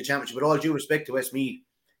Westmeath in the Championship, with all due respect to Westmeath,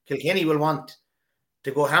 Kilkenny will want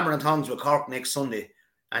to go hammer and tongs with Cork next Sunday,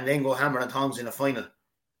 and then go hammer and tongs in the final,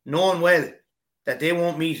 knowing well that they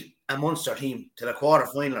won't meet a Munster team till a quarter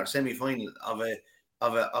final or semi final of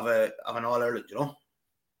an All Ireland.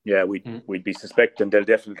 Yeah, we'd be suspecting they'll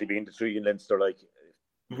definitely be in the 3 in Leinster,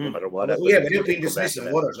 no matter what. Yeah, but they'll be dismissing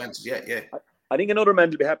of others, Leinster. Yeah. I think another man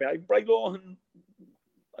will be happy. Bright Lohan,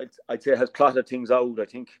 I'd say, has plotted things out. I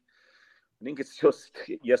think it's just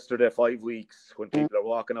yesterday, 5 weeks, when people are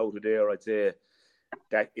walking out of there, I'd say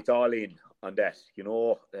that it's all in on that.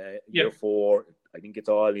 Year 4, I think it's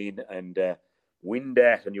all in, and win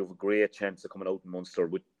that, and you have a great chance of coming out in Munster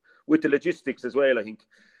with the logistics as well. I think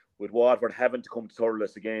with Waterford having to come to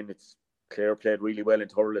Thurles again, Clare played really well in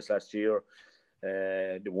Thurles last year.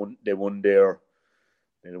 They won there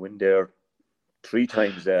 3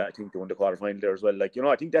 times. I think they won the quarterfinal there as well.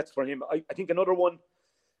 I think that's for him. I think another one.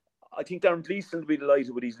 I think Darren Gleeson will be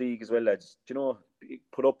delighted with his league as well, lads. He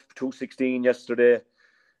put up 216 yesterday,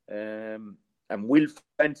 and will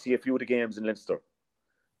fancy a few of the games in Leinster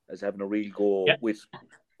as having a real go with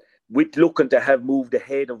looking to have moved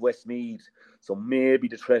ahead of Westmeath. So maybe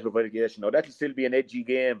the threat of relegation. Now that'll still be an edgy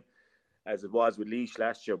game, as it was with Laois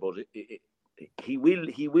last year, but he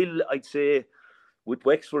will. I'd say, with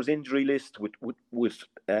Wexford's injury list, with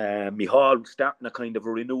Micheál starting a kind of a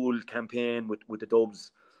renewal campaign with the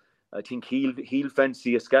Dubs, I think he'll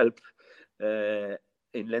fancy a scalp in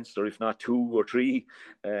Leinster, if not 2 or 3.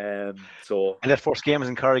 And that first game is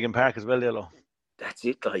in Corrigan Park as well, Dalo. That's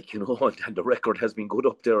it, and the record has been good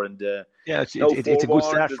up there, and it's a good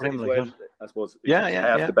start for him. Well, I suppose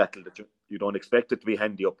half the battle that you don't expect it to be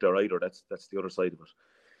handy up there either. That's the other side of it.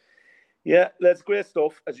 Yeah, that's great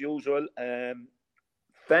stuff as usual.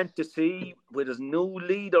 Fantasy with his new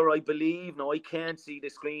leader, I believe. Now I can't see the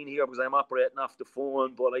screen here because I'm operating off the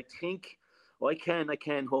phone, but I think I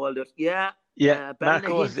can hold it. Yeah.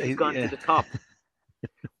 Marco has gone to the top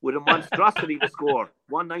with a monstrosity to score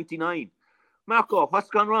 199. Marco, what's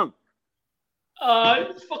gone wrong?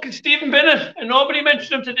 It's fucking Stephen Bennett, and nobody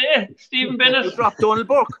mentioned him today. Stephen Bennett. You dropped Donald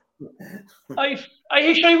Burke. I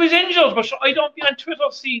wish I was injured, but I don't be on Twitter,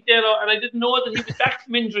 Dalo, and I didn't know that he was back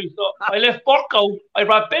from injury. So I left Burke out. I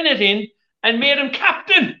brought Bennett in and made him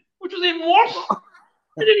captain, which was even worse.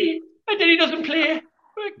 I did he doesn't play.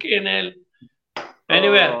 Fucking hell.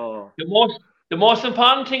 Anyway, the most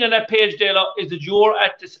important thing on that page, Dalo, is that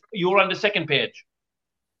you're on the second page.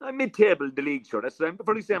 I'm mid-table in the league, sure. That's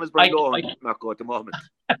pretty same as Brian Lohan, Marco, at the moment.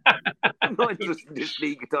 I'm not interested in this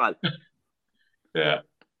league at all. Yeah.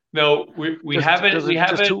 No, we have it. We have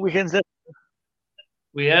just it. 2 weekends left.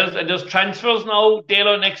 We have, and there's transfers now.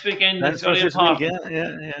 Dalo next weekend. Transfers this week, yeah.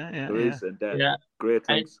 There is, and great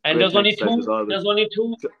things. And there's only 2. There's only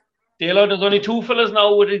 2. Dalo, there's only 2 fellas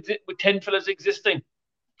now with 10 fellas existing,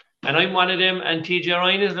 and I'm one of them. And TJ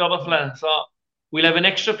Ryan is the other fella. So we'll have an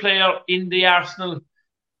extra player in the Arsenal,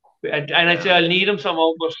 and I'd say I'll need him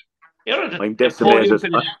somehow. But I'm decimated.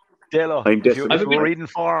 Dalo, I'm if you desperate. were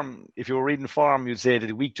reading form, you'd say that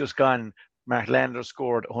the week just gone, Mark Landers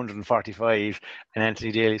scored 145 and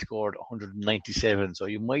Anthony Daly scored 197. So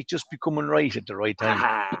you might just be coming right at the right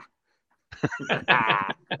time.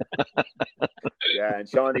 Yeah, and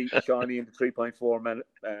Shawnee in the 3.4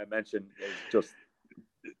 mention is just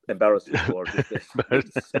embarrassing for this.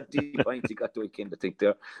 70 points he got the weekend, I think.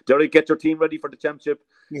 There, Derek, get your team ready for the championship.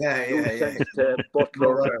 Yeah.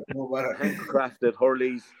 Butler, Handcrafted,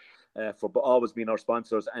 Hurley's, for always being our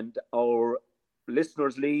sponsors, and our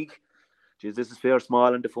listeners league. Jeez, this is fair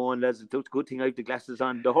small on the phone, lads. It's a good thing I have the glasses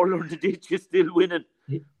on. The hurler in the ditch is still winning,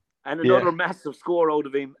 and another massive score out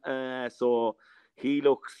of him. So he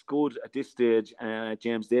looks good at this stage.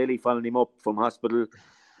 James Daly following him up from hospital.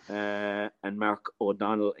 And Mark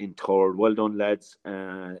O'Donnell in third. Well done, lads.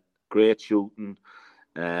 Great shooting.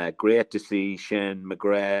 Great to see Shane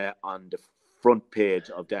McGrath on the front page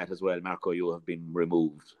of that as well. Marco, you have been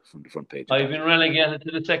removed from the front page. I've been relegated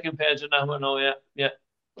to the second page of that one now, yeah.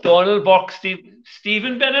 Donald Burke,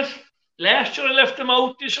 Stephen Bennett. Last year I left him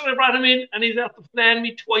out. This year I brought him in, and he's after playing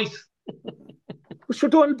me twice. Sure,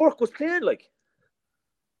 Donald Burke was playing like.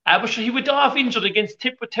 But sure, he went off injured against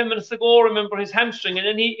Tip with 10 minutes to go, remember, his hamstring, and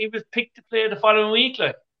then he was picked to play the following week.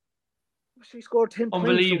 Like. He scored 10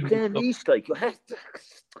 points from playing East. Like.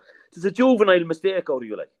 There's a juvenile mistake out of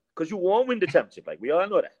you, like, because you won't win the championship. Like, we all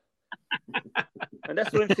know that. And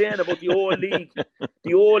that's what I'm saying about the old league.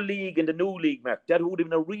 The old league and the new league, Mark. That would have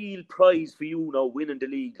been a real prize for you now, winning the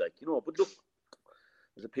league. Like, you know, but look,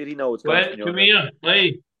 there's a pity now it's gone. Well, come here,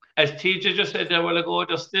 right. As TJ just said there a while ago,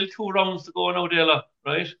 there's still 2 rounds to go now, Dalo,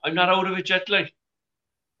 right? I'm not out of it yet, like.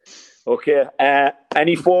 Okay.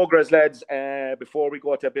 Any Fogras, lads, before we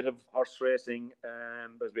go to a bit of horse racing,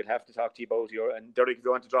 because we'll have to talk to you about your, and Derek, if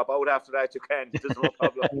you want to drop out after that, you can. There's no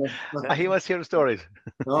problem. He wants to hear the stories.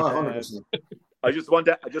 No, 100%.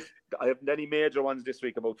 I haven't any major ones this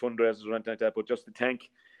week about fundraisers or anything like that, but just to thank.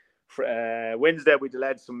 Wednesday, we had the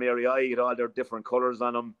lads from Mary I had all their different colours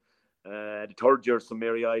on them. The third year some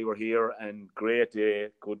Mary I were here, and great day,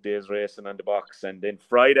 good days racing on the box. And then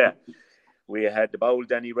Friday we had the Bowl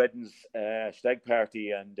Danny Redden's stag party,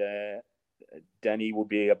 and Danny would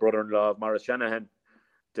be a brother-in-law of Maurice Shanahan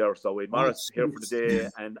there, so we had Maurice here for the day,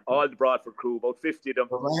 and all the Broadford crew, about 50 of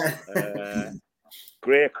them.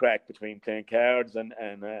 Great crack between playing cards and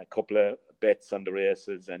a couple of bets on the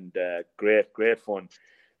races, and great fun.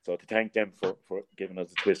 So to thank them for giving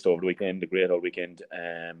us a twist over the weekend, a great old weekend.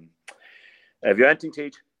 Have you anything,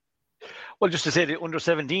 Teach? Well, just to say, the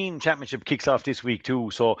under-17 championship kicks off this week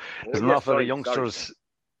too. So there's an awful lot of youngsters.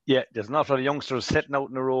 Yeah, there's an awful lot of youngsters setting out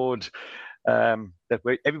on the road. That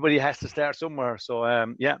way, everybody has to start somewhere. So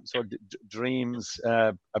so dreams,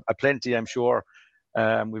 plenty, I'm sure.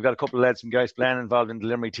 We've got a couple of lads and guys playing involved in the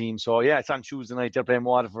Limerick team. So yeah, it's on Tuesday night. They're playing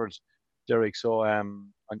Waterford, Derek. So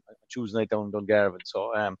on Tuesday night down in Dungarvan.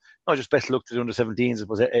 So just best luck to the under-17s. It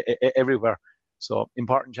was everywhere. So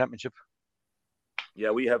important championship.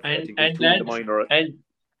 Yeah, we have. And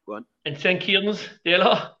St. Kieran's,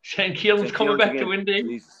 Dalo. St. Kieran's coming back to win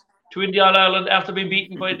the All Ireland after being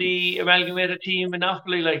beaten by the amalgamated team in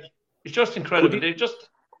Offaly. Like, it's just incredible.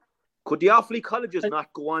 Could the Offaly colleges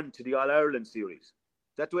not go on to the All Ireland series? Is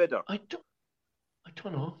that the way there? I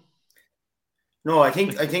don't know. No, I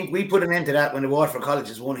think we put an end to that when the Waterford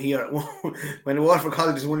colleges won here. When the Waterford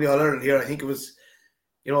colleges won the All Ireland here, I think it was,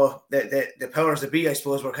 the powers that be, I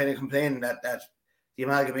suppose, were kind of complaining that the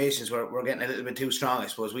amalgamations were getting a little bit too strong. I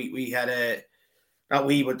suppose we had but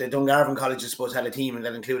the Dungarvan College, I suppose, had a team, and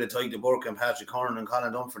that included Tyke de Burke and Patrick Curran and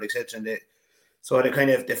Colin Dunford, etc. And they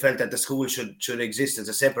felt that the school should exist as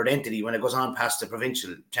a separate entity when it goes on past the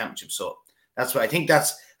provincial championship. So that's what I think.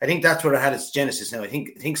 That's where it had its genesis now. I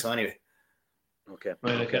think so anyway. Okay.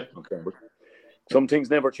 Right, okay. Some things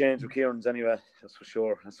never change with Kieran's anyway. That's for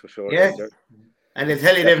sure. Yeah. And they'll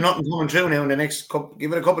tell you they've nothing coming through now in the next couple.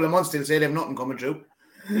 Give it a couple of months, they'll say they've nothing coming through.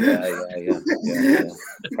 Yeah.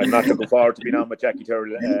 I'm not looking forward to being on with Jackie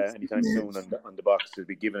Turrell anytime soon on the box. He'll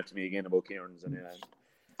be giving it to me again about Kieran's. And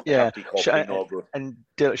and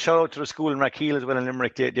shout out to the school in Rackeel as well in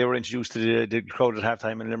Limerick. They were introduced to the crowd at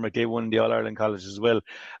halftime in Limerick. They won the All Ireland College as well.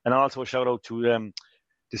 And also shout out to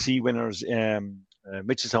the C winners,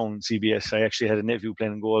 Mitchelstown CBS. I actually had a nephew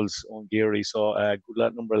playing goals on Geary, so a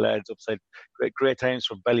good number of lads upside. Great times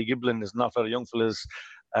for Ballygiblin. There's an awful lot of young fellas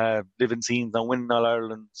living scenes and winning All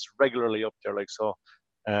Ireland regularly up there.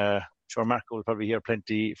 Sure Marco will probably hear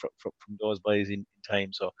plenty from those boys in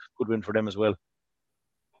time. So good win for them as well.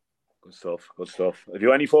 Good stuff. Have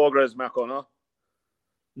you any Fogras, Marco?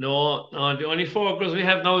 No. The only Fogras we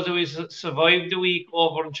have now is that we survived the week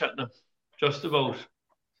over in Cheltenham. Just about.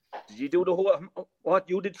 Did you do the whole? What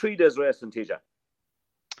you did 3 days racing, TJ?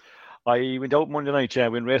 I went out Monday night, yeah,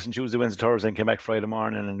 went racing Tuesday, Wednesday, Thursday, and came back Friday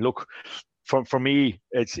morning. And look, for me,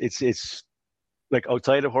 it's like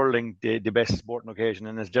outside of hurling, the best sporting occasion.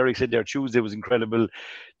 And as Derek said there, Tuesday was incredible.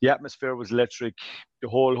 The atmosphere was electric. The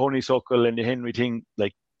whole honeysuckle and the Henry thing,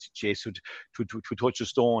 like, Chase would touch a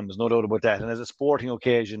stone. There's no doubt about that. And as a sporting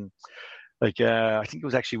occasion, like I think it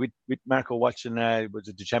was actually with Marco watching was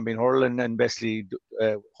it the champion hurling and Besley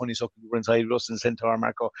honeysuckle were inside with us and Centaur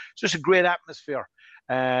Marco. It's just a great atmosphere.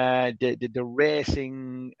 The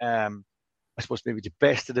racing, I suppose maybe the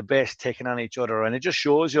best of the best taking on each other, and it just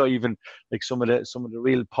shows you even like some of the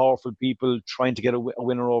real powerful people trying to get a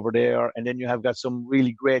winner over there, and then you have got some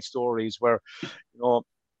really great stories where,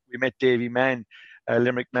 we met Davy Man,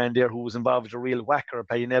 Limerick man there, who was involved with a real whacker.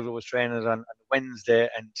 Paddy Neville was training on Wednesday,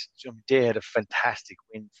 and they had a fantastic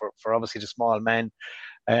win for obviously the small man.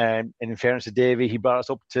 And in fairness to Davy, he brought us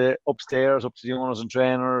upstairs, up to the owners and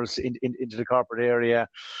trainers, into the corporate area,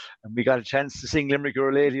 and we got a chance to sing Limerick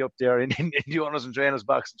Your Lady up there in the owners and trainers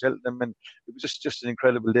box in Cheltenham, and it was just an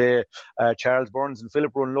incredible day. Charles Burns and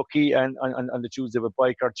Philip were unlucky, and on the Tuesday with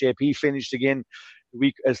Biker, JP finished again the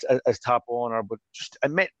week as top owner, but just I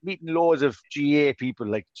meeting loads of GA people,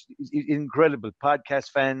 like incredible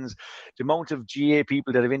podcast fans. The amount of GA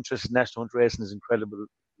people that have interest in national hunt racing is incredible.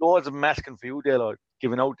 Loads of them asking for you, Dalo,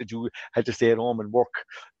 giving out that you had to stay at home and work.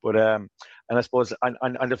 But and I suppose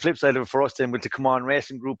on the flip side of it for us then, with the Come On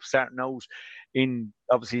Racing group starting out in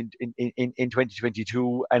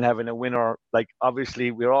 2022 and having a winner, like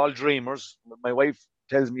obviously we're all dreamers. My wife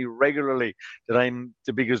tells me regularly that I'm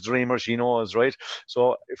the biggest dreamer she knows, right?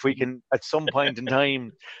 So if we can at some point in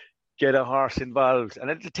time get a horse involved, and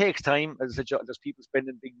it takes time, as I said, there's people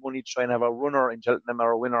spending big money to try and have a runner in Cheltenham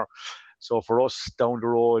or a winner. So for us down the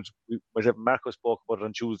road, Marco spoke about it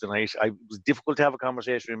on Tuesday night. It was difficult to have a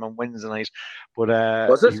conversation with him on Wednesday night, but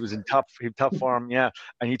he was in top form, yeah.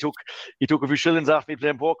 And he took a few shillings off me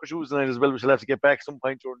playing poker Tuesday night as well, which I'll have to get back some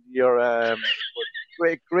point during the year.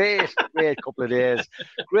 But great couple of days.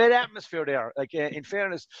 Great atmosphere there. Like in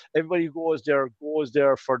fairness, everybody who goes there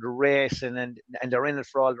for the race and they're in it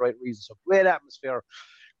for all the right reasons. So great atmosphere.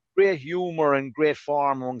 Great humour and great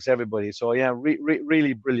form amongst everybody. So yeah,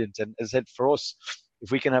 really brilliant. And as I said, for us,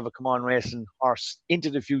 if we can have a Come On Racing horse into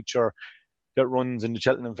the future that runs in the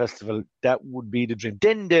Cheltenham Festival, that would be the dream.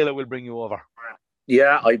 Then Dalo will bring you over.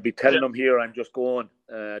 Yeah, I'd be telling them here I'm just going.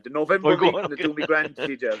 The November meeting will do me grand,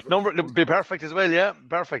 TJ. Number it'll be perfect as well, yeah,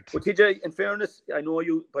 perfect. But TJ, in fairness, I know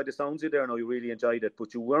you, by the sounds of you there, I know you really enjoyed it,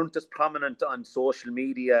 but you weren't as prominent on social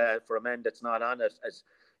media for a man that's not on it as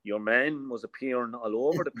your man was appearing all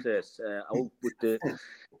over the place, out with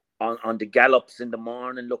on the gallops in the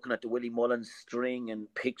morning, looking at the Willie Mullins string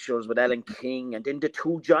and pictures with Ellen King, and then the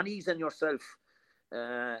two Johnnies and yourself,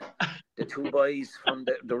 the two boys from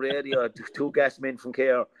the radio, the two gas men from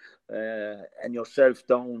Care, and yourself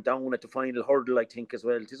down at the final hurdle, I think, as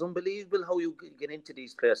well. It is unbelievable how you get into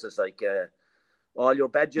these places, like all your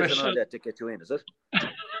badges and all that to get you in, is it?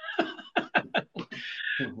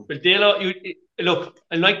 Well, Dalo, look,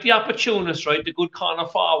 and like the opportunist, right, the good corner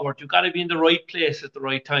forward, you've got to be in the right place at the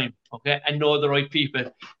right time, okay, and know the right people.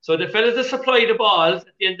 So the fellas that supply the balls,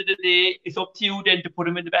 at the end of the day, it's up to you then to put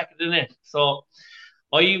them in the back of the net. So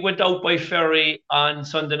I went out by ferry on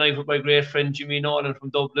Sunday night with my great friend Jimmy Nolan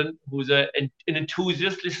from Dublin, who's an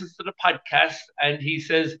enthusiast, listens to the podcast, and he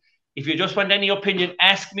says, if you just want any opinion,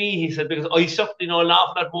 ask me, he said, because I certainly know an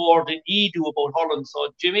awful lot more than you do about Holland. So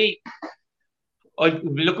Jimmy, I'll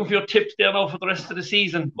be looking for your tips there now for the rest of the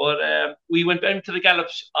season. But we went down to the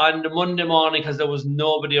gallops on the Monday morning because there was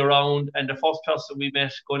nobody around, and the first person we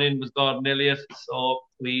met going in was Gordon Elliott. So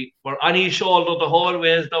we were on his shoulder the whole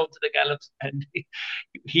ways down to the gallops, and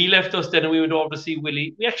he left us then, and we went over to see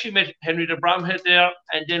Willie. We actually met Henry the Bromhead there,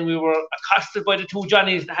 and then we were accosted by the two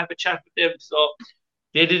Johnnies to have a chat with them. So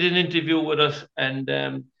they did an interview with us,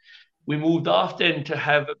 and we moved off then to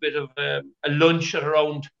have a bit of a lunch at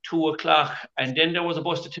around 2:00, and then there was a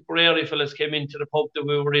bus to Tipperary fellas came into the pub that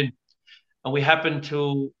we were in, and we happened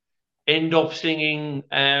to end up singing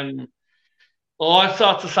all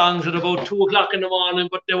sorts of songs at about 2:00 in the morning.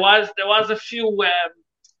 But there was a few.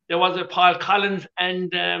 There was a Paul Collins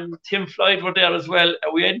and Tim Floyd were there as well,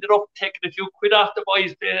 and we ended up taking a few quid off the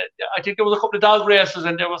boys. I think there was a couple of dog races,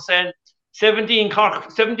 and they were saying 17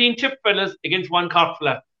 tip fellas against one Cork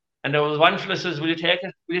fella. And there was one fella says, will you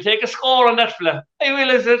take a score on that fella? I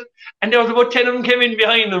will, is it? And there was about 10 of them came in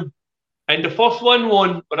behind them. And the first one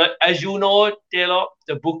won. But as you know, Dalo,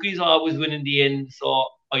 the bookies always win in the end. So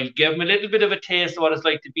I'll give them a little bit of a taste of what it's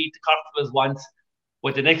like to beat the Cork fellas once.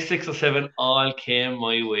 But the next 6 or 7 all came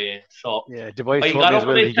my way. So yeah, Davy told me as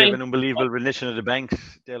well. He gave an unbelievable rendition of the Banks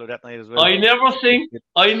Dalo that night as well. I never sing.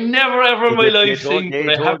 I never ever in my life sing.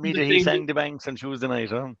 They told me that he sang the Banks on Tuesday night.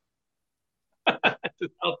 Huh?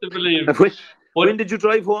 It's hard to believe. When did you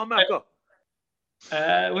drive home, Marco?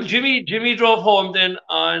 Well, Jimmy drove home then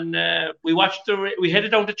on. We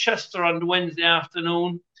headed down to Chester on the Wednesday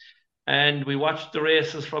afternoon, and we watched the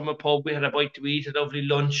races from a pub. We had a bite to eat, a lovely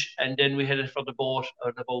lunch, and then we headed for the boat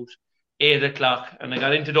at about 8 o'clock. And I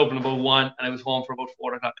got into Dublin about 1, and I was home for about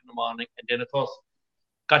 4 o'clock in the morning. And then, of course,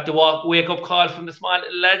 got the wake up call from the small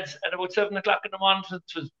little lads at about 7 o'clock in the morning. So it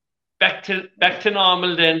was back to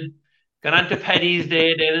normal then. Got on to Paddy's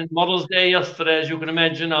Day then, and Mother's Day yesterday, as you can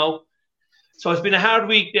imagine now. So it's been a hard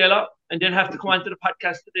week, Dalo, and then have to come on to the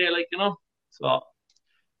podcast today, So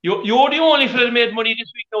you're the only fella that made money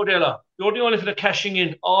this week now, Dalo. You're the only fella cashing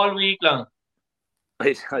in all week long.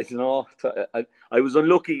 I don't know. I was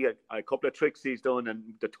unlucky. A couple of tricks he's done,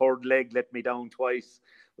 and the third leg let me down twice.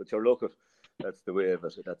 But you're lucky. That's the way of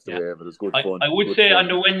it. That's the way of it. It's good fun. I would say on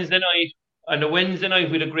the Wednesday night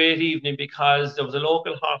we had a great evening because there was a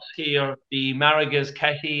local horse here, the Marrigas,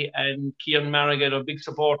 Cathy and Kieran Marriga, are big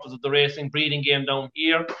supporters of the racing breeding game down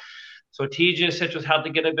here. So TJ said it was hard to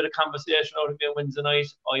get a bit of conversation out of me on Wednesday night.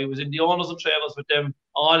 I was in the owners and trailers with them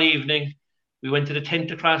all evening. We went to the tent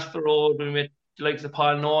across the road. We met the likes of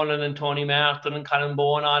Paul Nolan and Tony Martin and Colin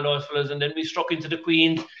Bowen, all those fellas, and then we struck into the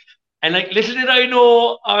Queens. And little did I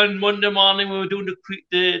know, on Monday morning we were doing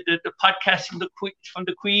the podcast from the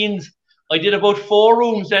Queens. I did about 4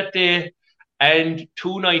 rooms that day, and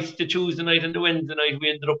 2 nights, the Tuesday night and the Wednesday night, we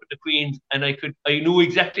ended up at the Queens, and I knew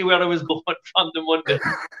exactly where I was going from the Monday.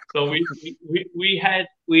 So we had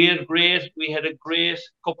a great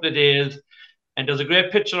couple of days, and there's a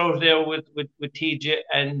great picture out there with TJ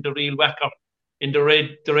and the real whacker in the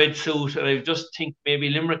red suit, and I just think maybe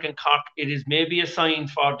Limerick and Cork, it is maybe a sign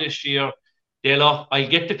for this year. Dalo, I'll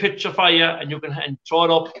get the picture for you and you can throw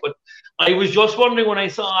it up. But I was just wondering when I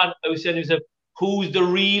saw it, I was saying to myself, who's the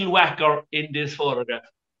real whacker in this photograph?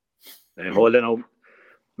 Hold on.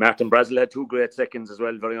 Martin Brazil had 2 great seconds as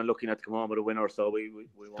well. Very unlucky not to come home with a winner, so we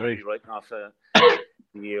won't be writing off the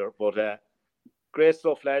year. But great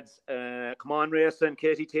stuff, lads. Come on, racing.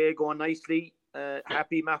 Katie Tay going nicely.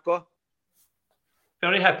 Happy, Marco?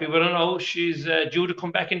 Very happy with her now. She's due to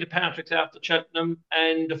come back into Patrick's after Cheltenham,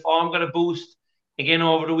 and the form got a boost again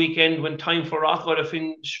over the weekend when Time for Rocco to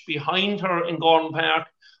finish behind her in Gordon Park.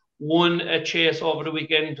 Won a chase over the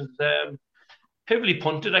weekend. Heavily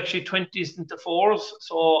punted, actually 20s into 4s.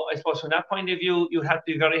 So I suppose from that point of view, you'd have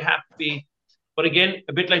to be very happy. But again,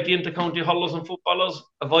 a bit like the inter-county hurlers and footballers,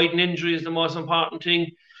 avoiding injury is the most important thing.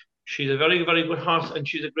 She's a very, very good horse, and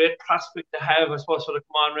she's a great prospect to have, I suppose, for the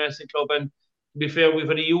Come On Racing Club. And to be fair, we've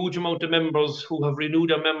had a huge amount of members who have renewed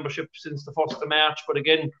their membership since the 1st of March. But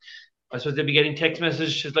again, I suppose they'll be getting text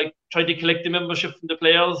messages like trying to collect the membership from the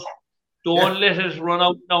players. Don't let it run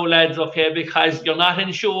out now, lads, okay? Because you're not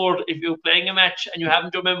insured if you're playing a match and you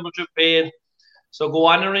haven't your membership paid. So go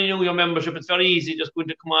on and renew your membership. It's very easy. Just go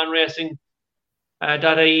into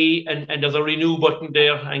ComeOnRacing.ie and there's a renew button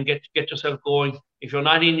there and get yourself going. If you're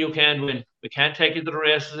not in, you can't win. We can't take you to the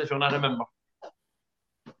races if you're not a member.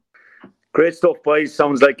 Great stuff, boys.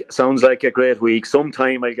 Sounds like a great week.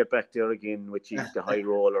 Sometime I'll get back there again with the high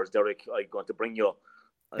rollers. Derek, I'm going to bring you.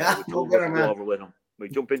 Go over with him. We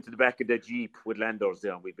jump into the back of the Jeep with Landers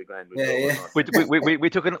there, and we'd be grand. We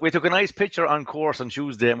took a nice picture on course on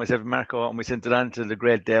Tuesday, myself and Marco, and we sent it on to the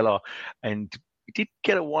great Dalo, and we did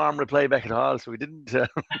get a warm reply back at all, so we didn't.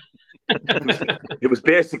 It was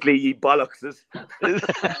basically ye bollocks.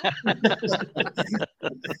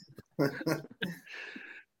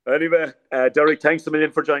 Anyway, Derek, thanks a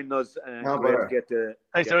million for joining us. Great to get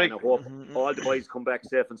thanks, Derek. I hope all the boys come back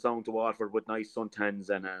safe and sound to Waterford with nice suntans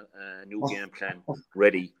and a new game plan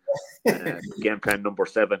ready. Game plan number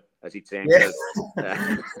 7, as he'd say. Yes.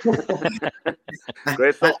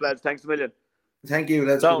 Great stuff, lads. Thanks a million. Thank you.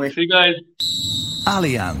 Let's go. See you guys.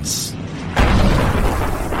 Allianz.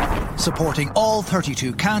 Supporting all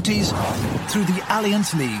 32 counties through the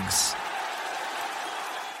Allianz Leagues.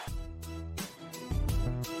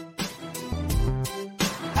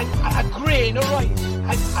 A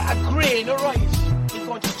grain of rice is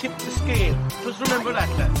going to tip the scale. Just remember that,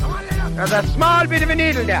 lad. There's a small bit of a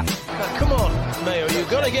needle there. Come on, Mayo, you've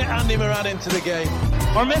got to get Andy Moran into the game.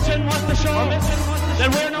 Our mission was to show that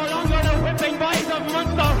we're no longer the whipping boys of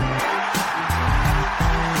Munster.